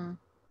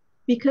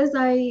because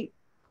I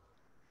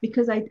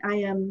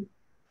am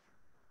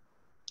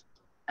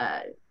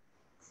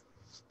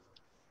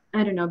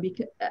I don't know,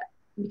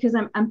 because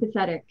I'm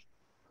empathetic,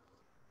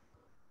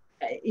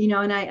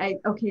 and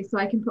okay, so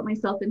I can put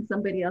myself in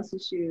somebody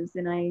else's shoes,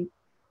 and I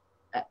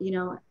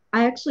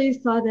actually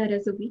saw that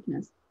as a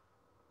weakness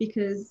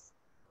because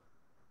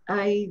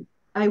I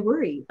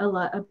worry a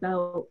lot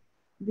about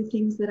the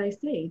things that I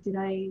say. Did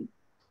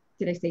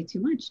I say too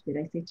much? Did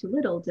I say too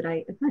little? Did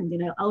I offend?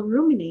 I'll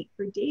ruminate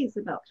for days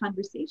about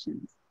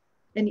conversations,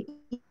 and it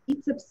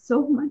eats up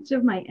so much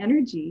of my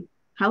energy.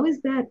 How is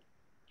it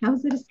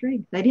a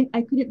strength?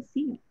 I couldn't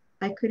see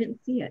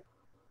it.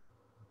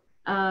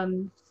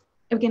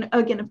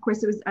 Again, of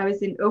course, I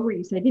was in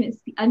overuse. I didn't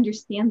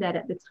understand that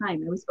at the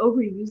time. I was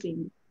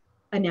overusing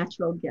a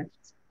natural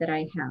gift that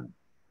I have.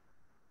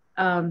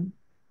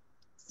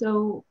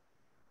 So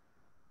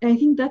I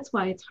think that's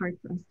why it's hard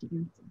for us to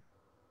answer.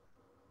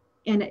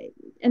 And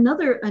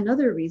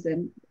another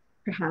reason,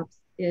 perhaps,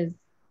 is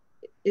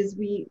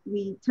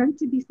we tend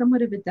to be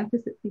somewhat of a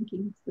deficit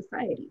thinking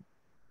society.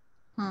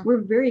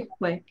 We're very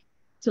quick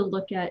to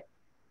look at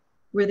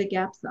where the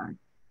gaps are,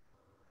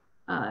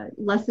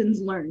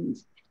 lessons learned.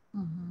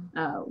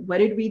 What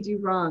did we do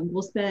wrong?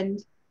 We'll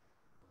spend,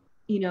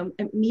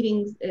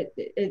 meetings at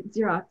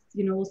Xerox.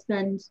 We'll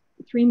spend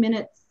 3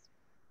 minutes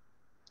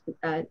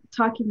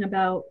talking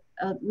about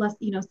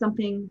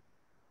something.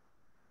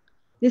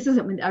 This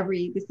isn't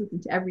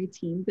every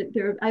team, but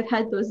I've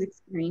had those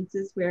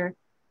experiences where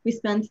we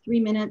spend 3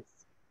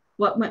 minutes,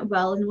 what went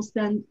well, and we'll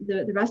spend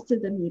the rest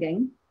of the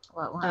meeting,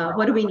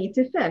 what do we need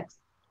to fix?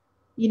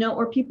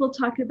 Or people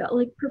talk about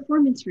like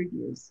performance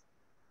reviews.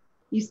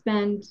 You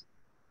spend,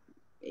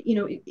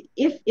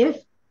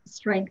 if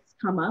strengths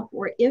come up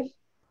or if,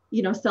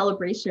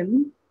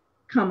 celebrations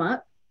come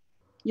up,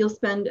 you'll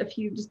spend a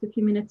few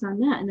minutes on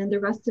that. And then the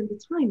rest of the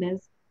time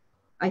is,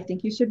 I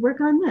think you should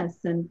work on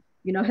this. And,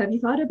 have you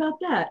thought about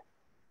that?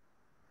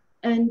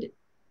 And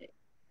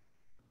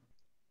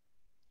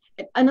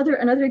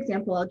another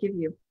example I'll give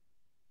you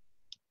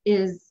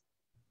is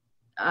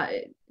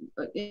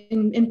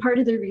in part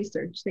of the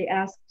research, they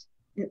asked,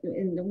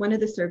 in one of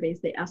the surveys,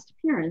 they asked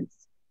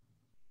parents,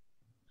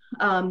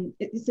 so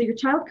your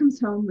child comes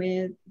home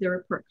with their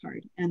report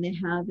card and they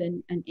have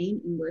an A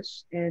in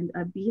English and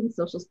a B in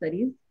social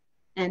studies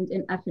and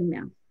an F in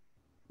math.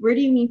 Where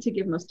do you need to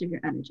give most of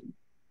your energy?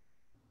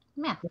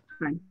 Math.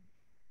 Time.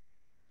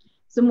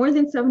 So more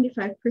than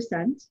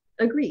 75%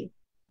 agree.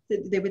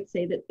 They would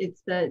say that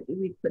it's that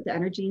we put the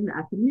energy in the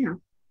F in math.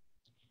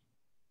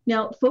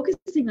 Now,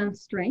 focusing on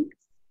strengths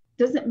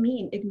doesn't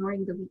mean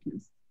ignoring the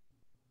weakness.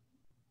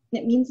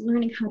 It means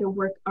learning how to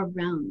work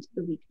around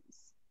the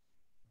weakness.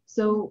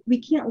 So we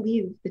can't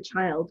leave the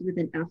child with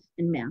an F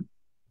in math.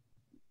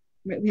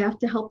 Right? We have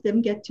to help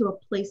them get to a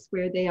place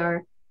where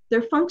they're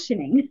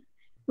functioning,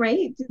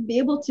 right? To be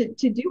able to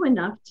do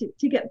enough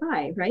to get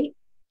by, right?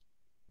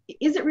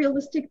 Is it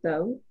realistic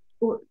though?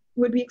 Or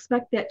would we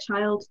expect that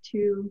child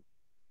to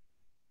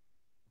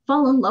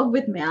fall in love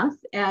with math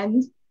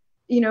and,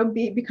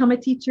 become a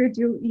teacher,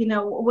 do,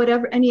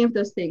 whatever, any of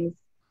those things?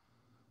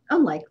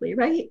 Unlikely,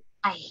 right?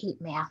 I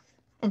hate math.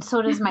 And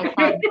so does my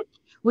son.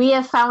 We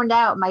have found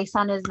out my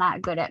son is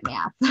not good at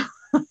math.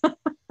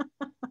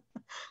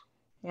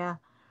 Yeah.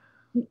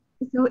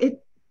 So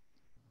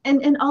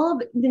and all of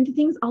the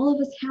things, all of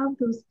us have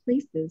those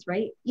places,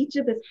 right? Each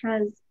of us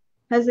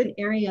has an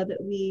area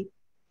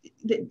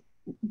that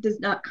does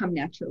not come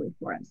naturally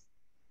for us.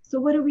 So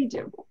what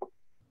do?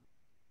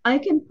 I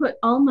can put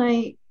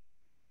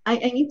I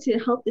need to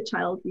help the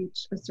child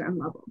reach a certain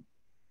level.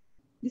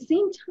 At the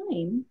same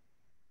time,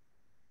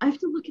 I have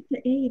to look at the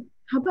A.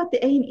 How about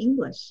the A in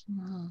English?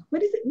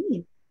 What does it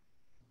mean?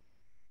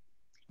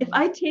 If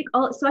I take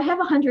so I have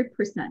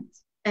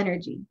 100%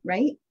 energy,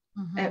 right?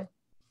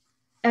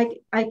 I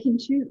can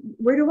choose,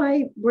 where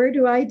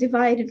do I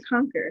divide and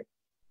conquer?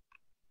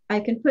 I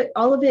can put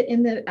all of it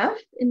in the F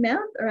in math,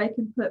 or I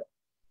can put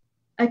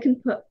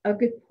a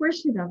good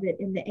portion of it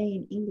in the A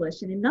in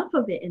English and enough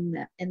of it in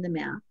the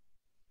math.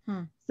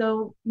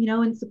 So,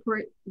 and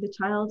support the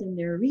child in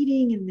their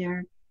reading and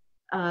their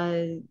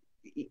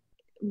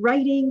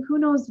writing. Who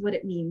knows what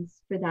it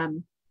means for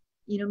them?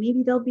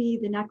 Maybe they'll be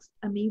the next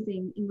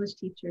amazing English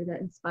teacher that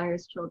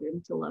inspires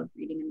children to love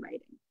reading and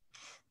writing.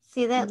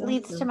 See, that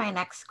leads to my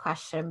next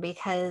question,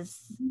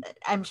 because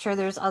I'm sure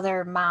there's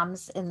other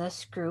moms in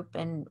this group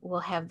and will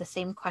have the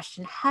same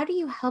question. How do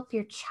you help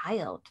your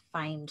child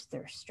find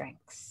their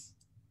strengths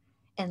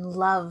and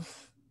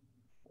love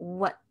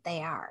what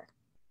they are?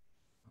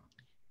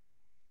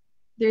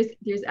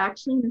 There's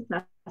actually an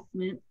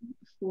assessment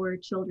for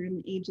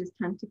children ages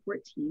 10 to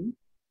 14.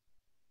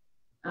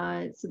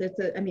 So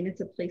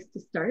it's a place to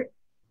start.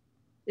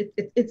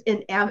 It's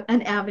an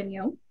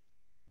avenue.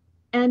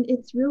 And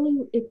it's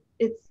really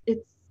it's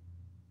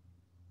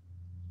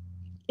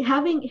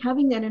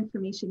having that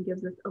information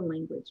gives us a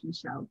language,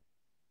 Michelle.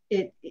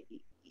 It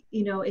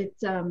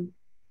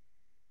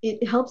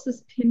helps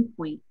us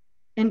pinpoint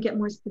and get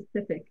more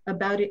specific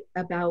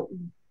about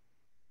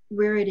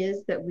where it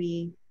is that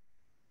we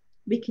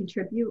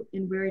contribute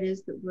and where it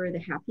is that we're the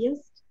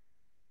happiest.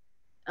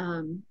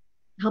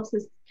 Helps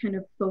us kind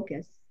of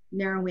focus,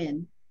 narrow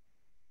in.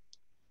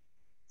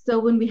 So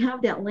when we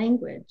have that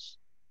language,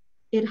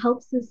 it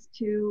helps us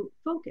to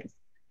focus.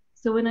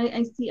 So when I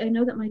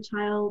know that my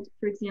child,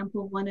 for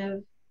example, one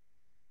of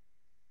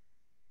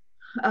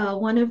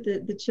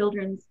the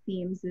children's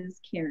themes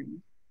is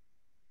caring.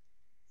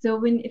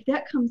 So if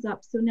that comes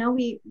up, so now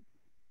we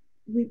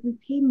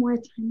pay more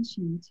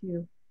attention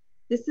to,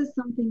 this is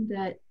something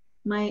that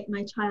my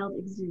child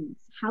exudes.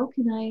 How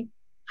can I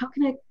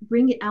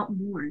bring it out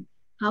more?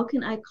 How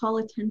can I call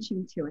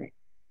attention to it?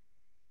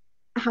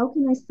 How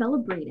can I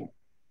celebrate it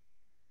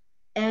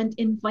and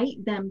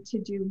invite them to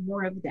do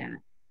more of that?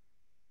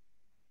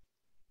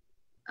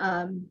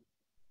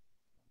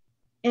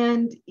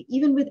 And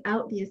even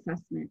without the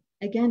assessment,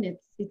 again,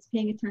 it's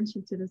paying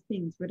attention to those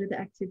things. What are the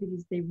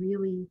activities they're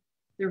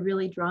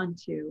really drawn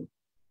to,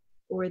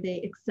 or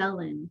they excel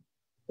in,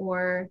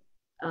 or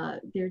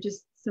they're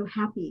just so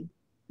happy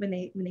when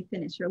they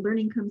finish, or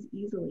learning comes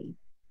easily.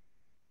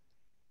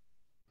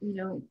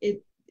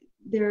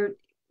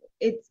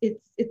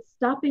 It's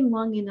stopping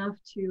long enough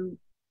to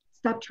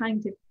stop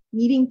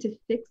needing to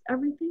fix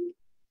everything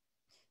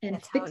and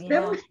fix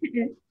them.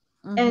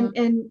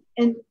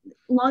 and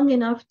long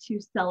enough to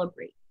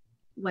celebrate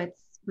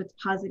what's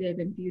positive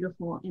and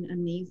beautiful and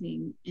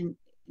amazing and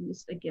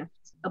just a gift,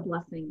 a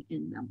blessing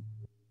in them.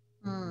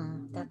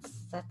 That's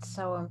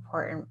so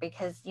important,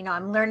 because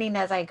I'm learning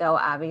as I go.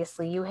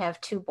 Obviously you have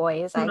two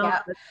boys, I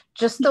got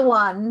just the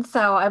one,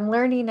 so I'm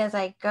learning as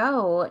I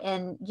go.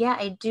 And yeah,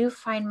 I do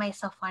find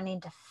myself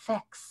wanting to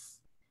fix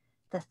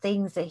the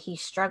things that he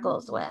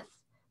struggles with,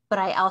 but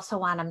I also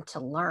want him to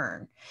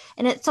learn.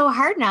 And it's so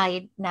hard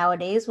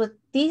nowadays with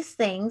these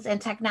things and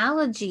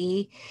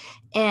technology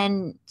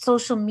and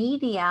social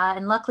media.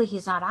 And luckily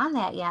he's not on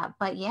that yet,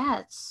 but yeah,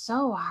 it's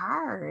so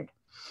hard.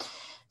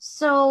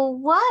 So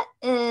what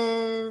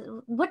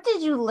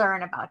did you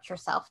learn about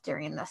yourself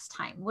during this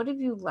time? What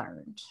have you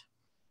learned?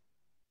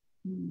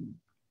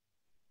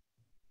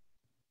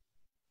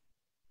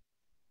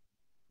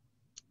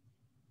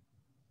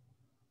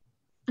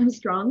 I'm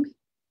strong.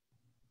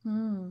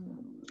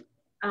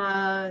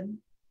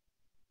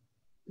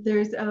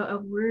 There's a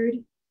word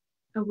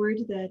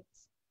that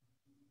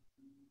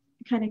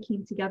kind of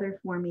came together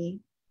for me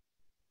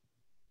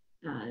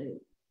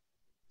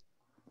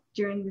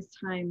during this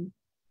time,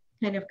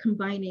 kind of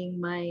combining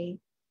my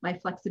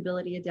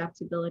flexibility,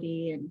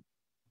 adaptability, and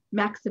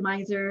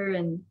maximizer,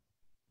 and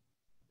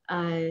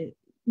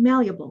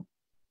malleable.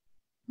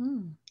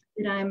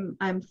 That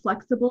I'm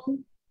flexible,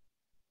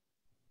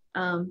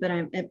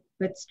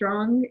 but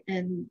strong,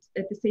 and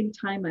at the same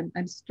time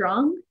I'm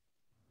strong,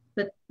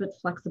 but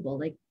flexible,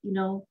 like, you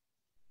know,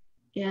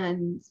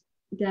 and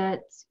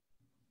that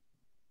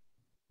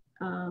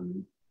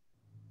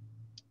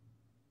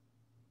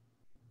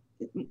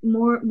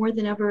more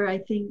than ever, I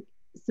think.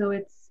 So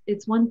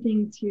it's one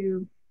thing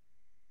to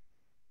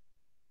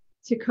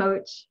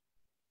coach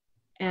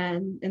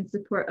and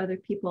support other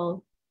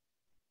people,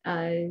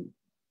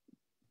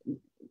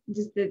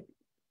 just the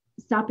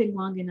stopping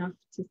long enough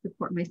to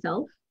support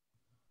myself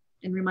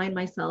and remind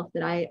myself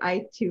that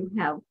I too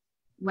have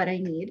what I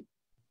need,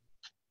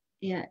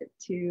 and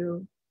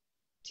to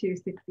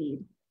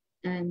succeed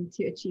and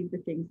to achieve the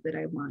things that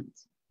I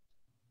want.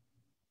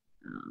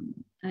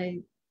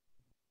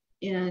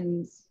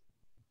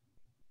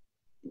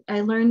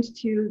 I learned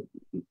to,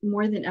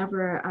 more than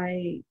ever,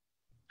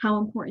 how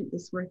important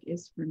this work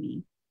is for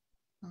me.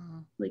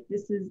 Like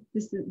this is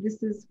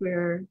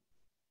where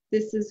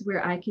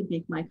I can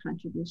make my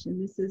contribution.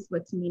 This is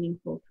what's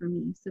meaningful for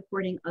me,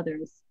 supporting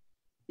others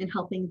and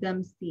helping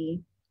them see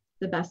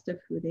the best of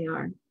who they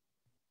are,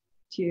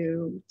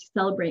 to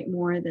celebrate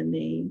more than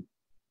they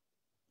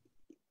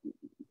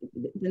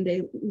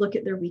look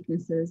at their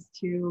weaknesses,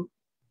 to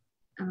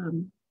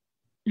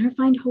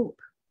find hope.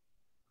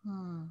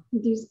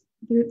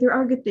 There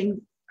are good things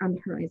on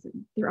the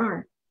horizon. There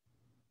are.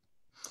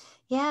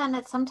 Yeah, and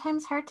it's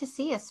sometimes hard to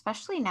see,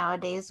 especially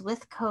nowadays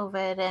with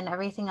COVID and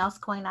everything else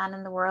going on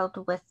in the world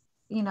with,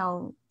 you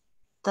know,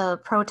 the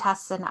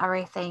protests and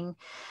everything.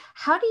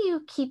 How do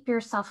you keep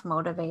yourself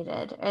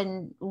motivated?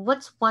 And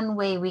what's one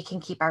way we can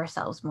keep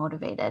ourselves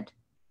motivated?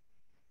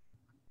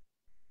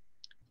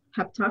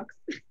 Pep talks.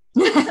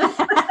 See,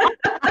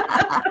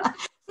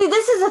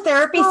 this is a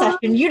therapy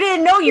session. You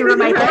didn't know you were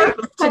my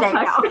therapist today.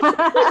 Now.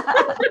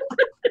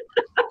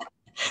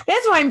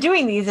 That's why I'm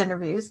doing these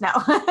interviews now.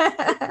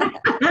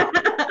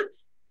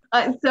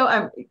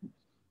 So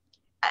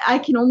I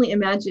can only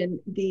imagine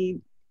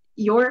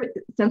your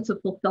sense of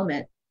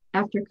fulfillment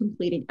after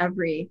completing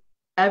every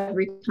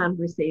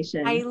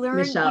conversation. I learned,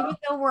 Michelle, even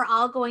though we're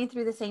all going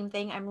through the same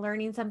thing, I'm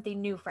learning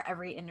something new for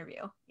every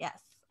interview. Yes,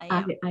 I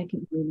am. I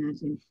can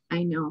imagine.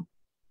 I know.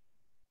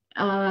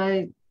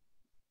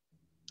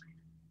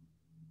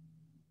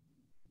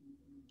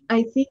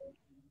 I think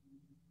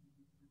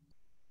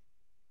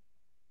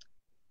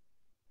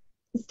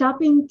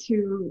stopping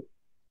to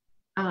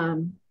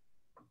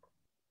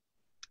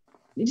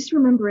just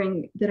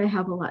remembering that I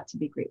have a lot to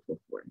be grateful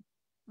for.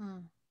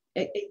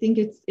 I think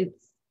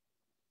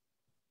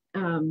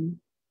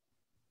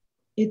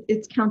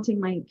it's counting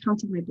my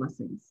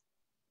blessings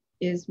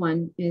is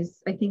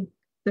I think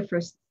the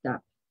first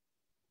step,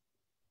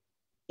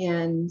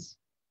 and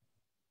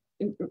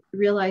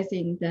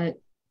realizing that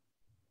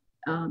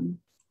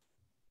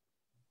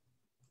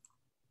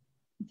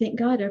thank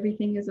God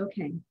everything is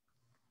okay.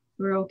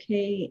 We're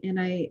okay, and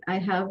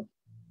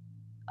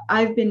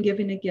I've been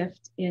given a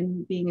gift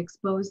in being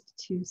exposed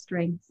to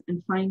strengths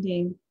and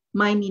finding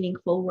my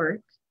meaningful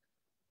work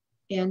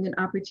and an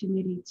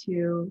opportunity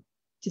to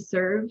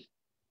serve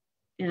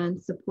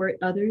and support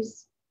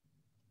others.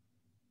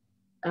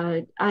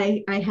 I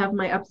have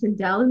my ups and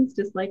downs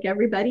just like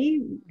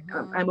everybody.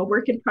 I'm a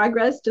work in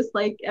progress just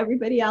like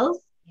everybody else.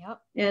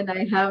 Yep. And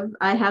I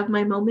have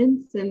my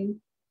moments, and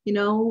you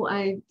know,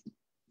 I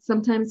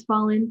sometimes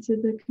fall into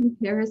the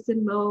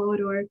comparison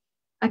mode or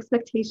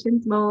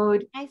expectations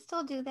mode. I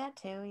still do that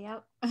too.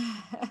 Yep.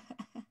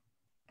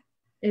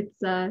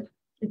 It's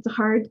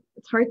hard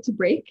to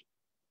break.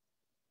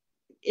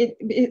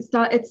 It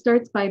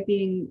starts by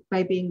being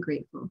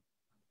grateful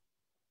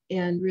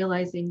and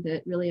realizing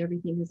that really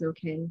everything is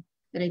okay,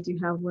 that I do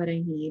have what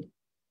I need.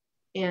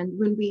 And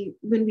when we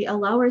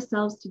allow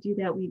ourselves to do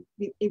that, we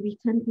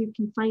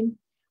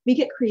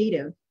get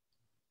creative.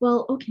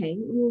 Well, okay,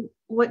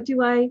 what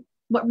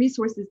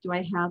resources do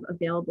I have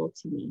available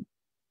to me?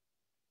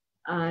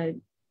 A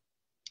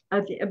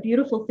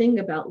beautiful thing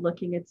about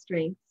looking at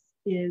strengths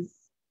is,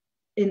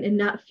 and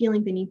not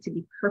feeling the need to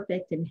be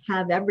perfect and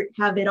have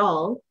it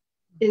all,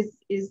 is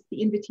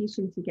the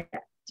invitation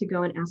to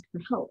go and ask for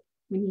help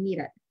when you need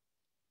it.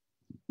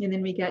 And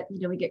then we get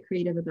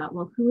creative about,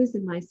 well, who is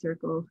in my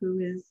circle?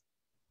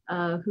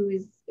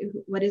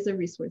 What is a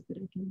resource that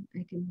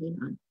I can lean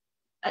on?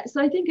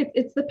 So I think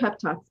it's the pep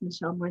talks,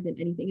 Michelle, more than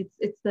anything.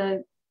 It's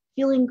the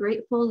feeling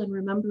grateful and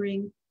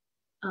remembering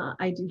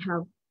I do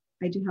have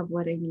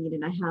what I need,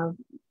 and I have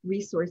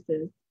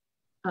resources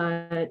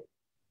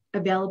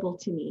available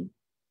to me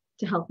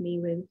to help me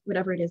with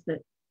whatever it is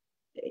that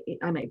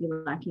I might be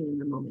lacking in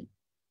the moment.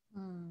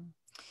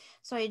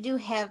 So I do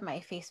have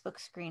my Facebook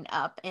screen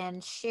up,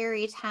 and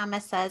Sherry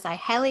Thomas says, I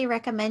highly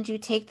recommend you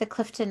take the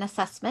Clifton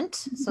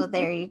assessment. So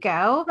there you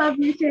go. Love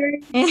you,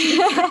 Sherry.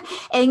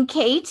 And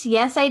Kate,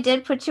 yes, I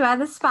did put you on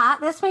the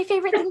spot. That's my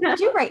favorite thing to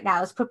do right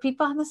now, is put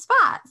people on the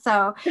spot.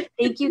 So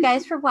thank you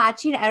guys for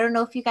watching. I don't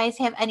know if you guys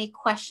have any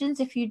questions.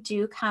 If you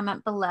do,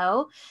 comment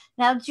below.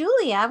 Now,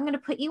 Julia, I'm going to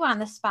put you on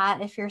the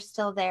spot if you're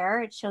still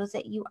there. It shows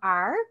that you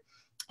are.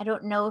 I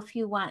don't know if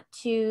you want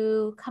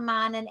to come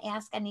on and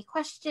ask any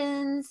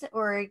questions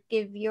or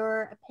give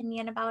your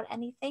opinion about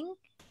anything.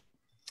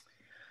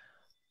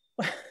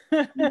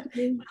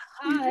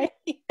 Hi.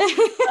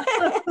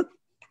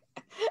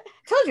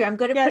 Told you I'm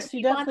good at yes,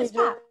 putting people on the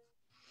spot.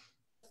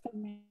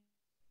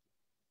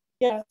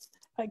 Yes.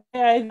 I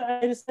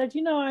just said,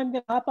 I'm going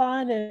to hop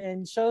on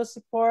and show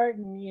support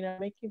and,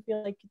 make you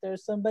feel like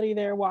there's somebody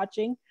there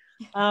watching.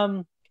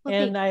 And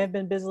I have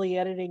been busily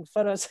editing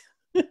photos.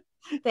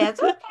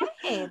 That's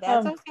okay.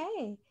 That's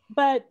okay.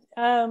 But,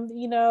 I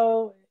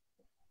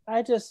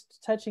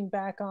just touching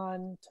back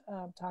on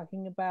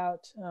talking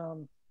about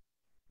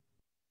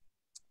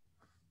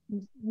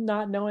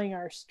not knowing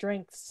our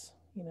strengths,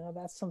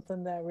 that's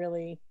something that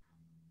really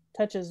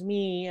touches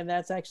me. And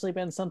that's actually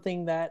been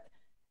something that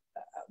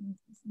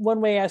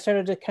one way I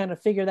started to kind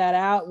of figure that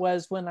out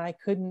was when I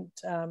couldn't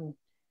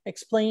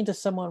explain to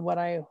someone what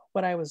I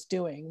was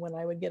doing. When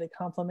I would get a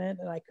compliment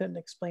and I couldn't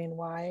explain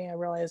why, I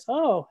realized,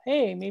 oh,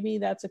 hey, maybe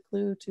that's a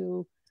clue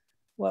to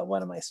what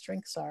one of my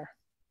strengths are.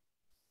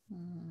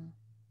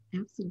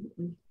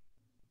 Absolutely.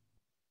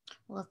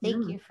 Well,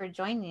 thank you for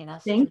joining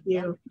us. Thank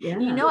you. Yeah.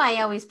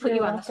 I always put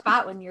you on the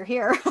spot when you're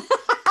here.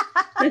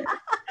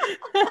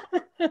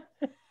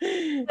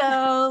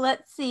 So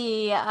let's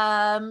see.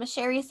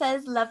 Sherry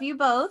says, love you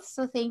both.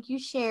 So thank you,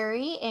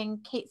 Sherry.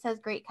 And Kate says,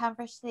 great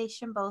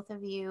conversation, both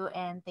of you.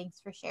 And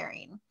thanks for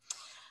sharing.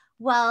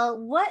 Well,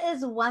 what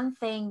is one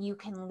thing you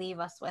can leave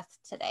us with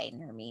today,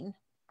 Nermine?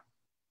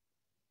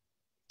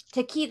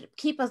 To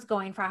keep us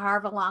going for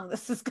however long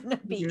this is going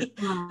to be.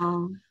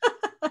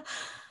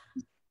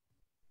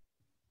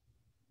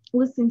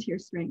 Listen to your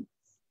strengths.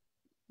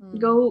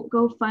 Go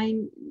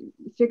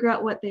figure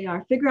out what they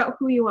are. Figure out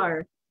who you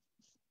are.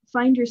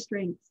 Find your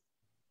strengths,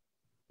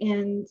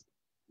 and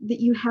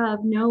that you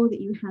know that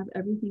you have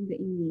everything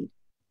that you need.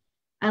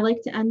 I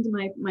like to end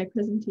my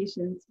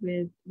presentations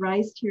with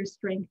rise to your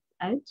strength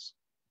edge,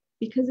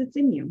 because it's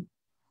in you.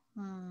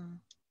 And,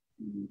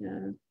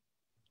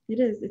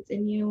 it's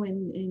in you,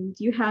 and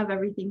you have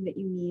everything that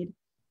you need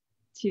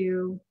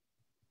to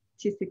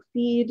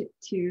succeed,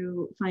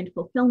 to find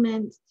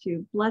fulfillment,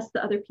 to bless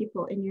the other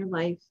people in your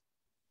life,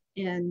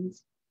 and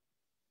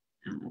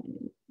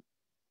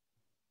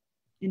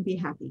be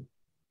happy.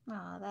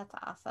 Oh, that's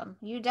awesome.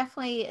 You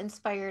definitely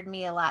inspired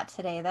me a lot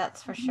today,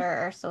 that's for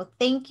sure. So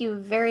thank you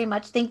very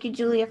much. Thank you,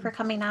 Julia, for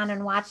coming on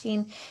and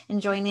watching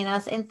and joining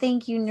us. And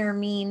thank you,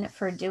 Nermine,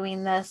 for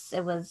doing this.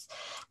 It was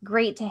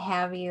great to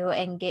have you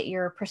and get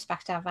your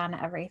perspective on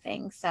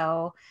everything.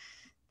 So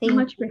thank you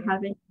so much for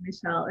having me,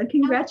 Michelle. And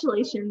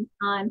congratulations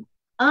on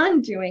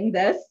doing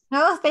this.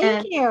 Oh,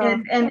 thank you.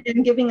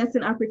 And giving us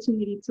an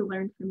opportunity to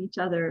learn from each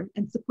other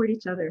and support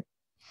each other.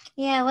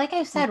 Yeah, like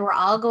I said, we're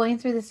all going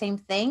through the same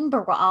thing,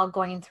 but we're all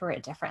going through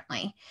it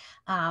differently.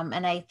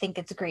 And I think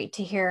it's great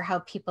to hear how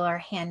people are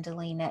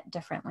handling it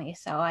differently.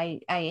 So I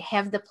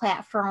have the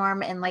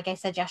platform. And like I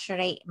said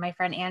yesterday, my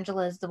friend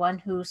Angela is the one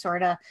who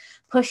sort of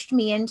pushed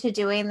me into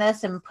doing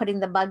this and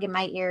putting the bug in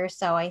my ear.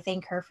 So I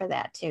thank her for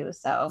that too.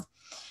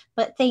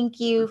 But thank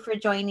you for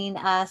joining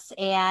us.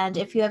 And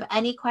if you have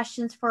any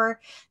questions for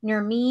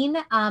Nermine,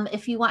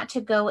 if you want to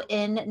go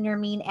in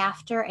Nermine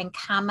after and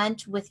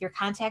comment with your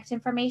contact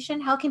information,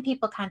 how can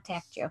people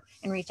contact you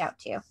and reach out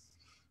to you?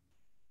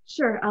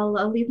 Sure.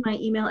 I'll leave my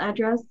email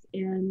address,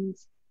 and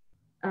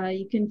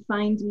you can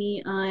find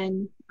me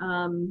on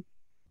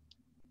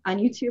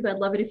YouTube. I'd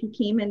love it if you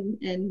came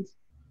and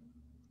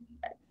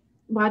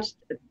watched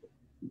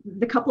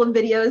the couple of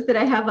videos that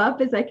I have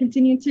up as I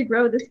continue to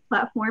grow this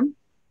platform.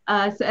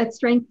 So at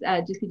Strengths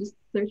Edge, if you just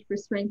search for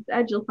Strengths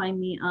Edge, you'll find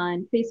me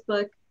on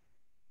Facebook,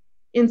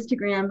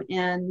 Instagram,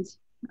 and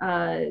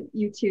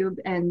YouTube.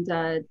 And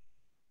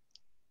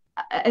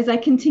as I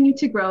continue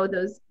to grow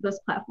those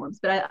platforms,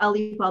 but I'll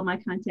leave all my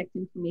contact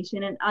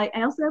information. And I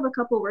also have a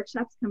couple of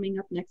workshops coming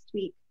up next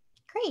week.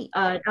 Great.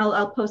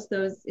 I'll post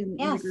those in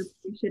the group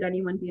should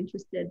anyone be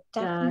interested.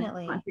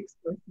 Definitely. Want to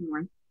explore some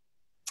more.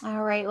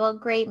 All right. Well,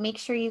 great. Make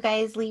sure you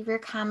guys leave your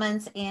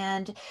comments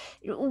and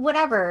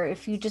whatever.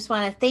 If you just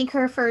want to thank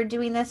her for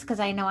doing this,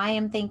 because I know I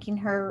am thanking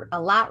her a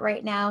lot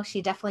right now.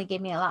 She definitely gave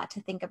me a lot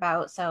to think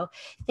about. So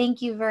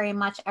thank you very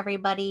much,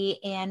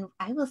 everybody. And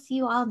I will see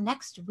you all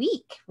next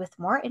week with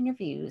more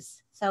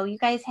interviews. So you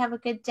guys have a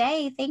good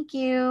day. Thank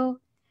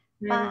you.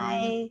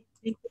 Bye.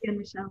 Thank you again,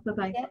 Michelle.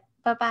 Bye-bye. Yep.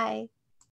 Bye-bye.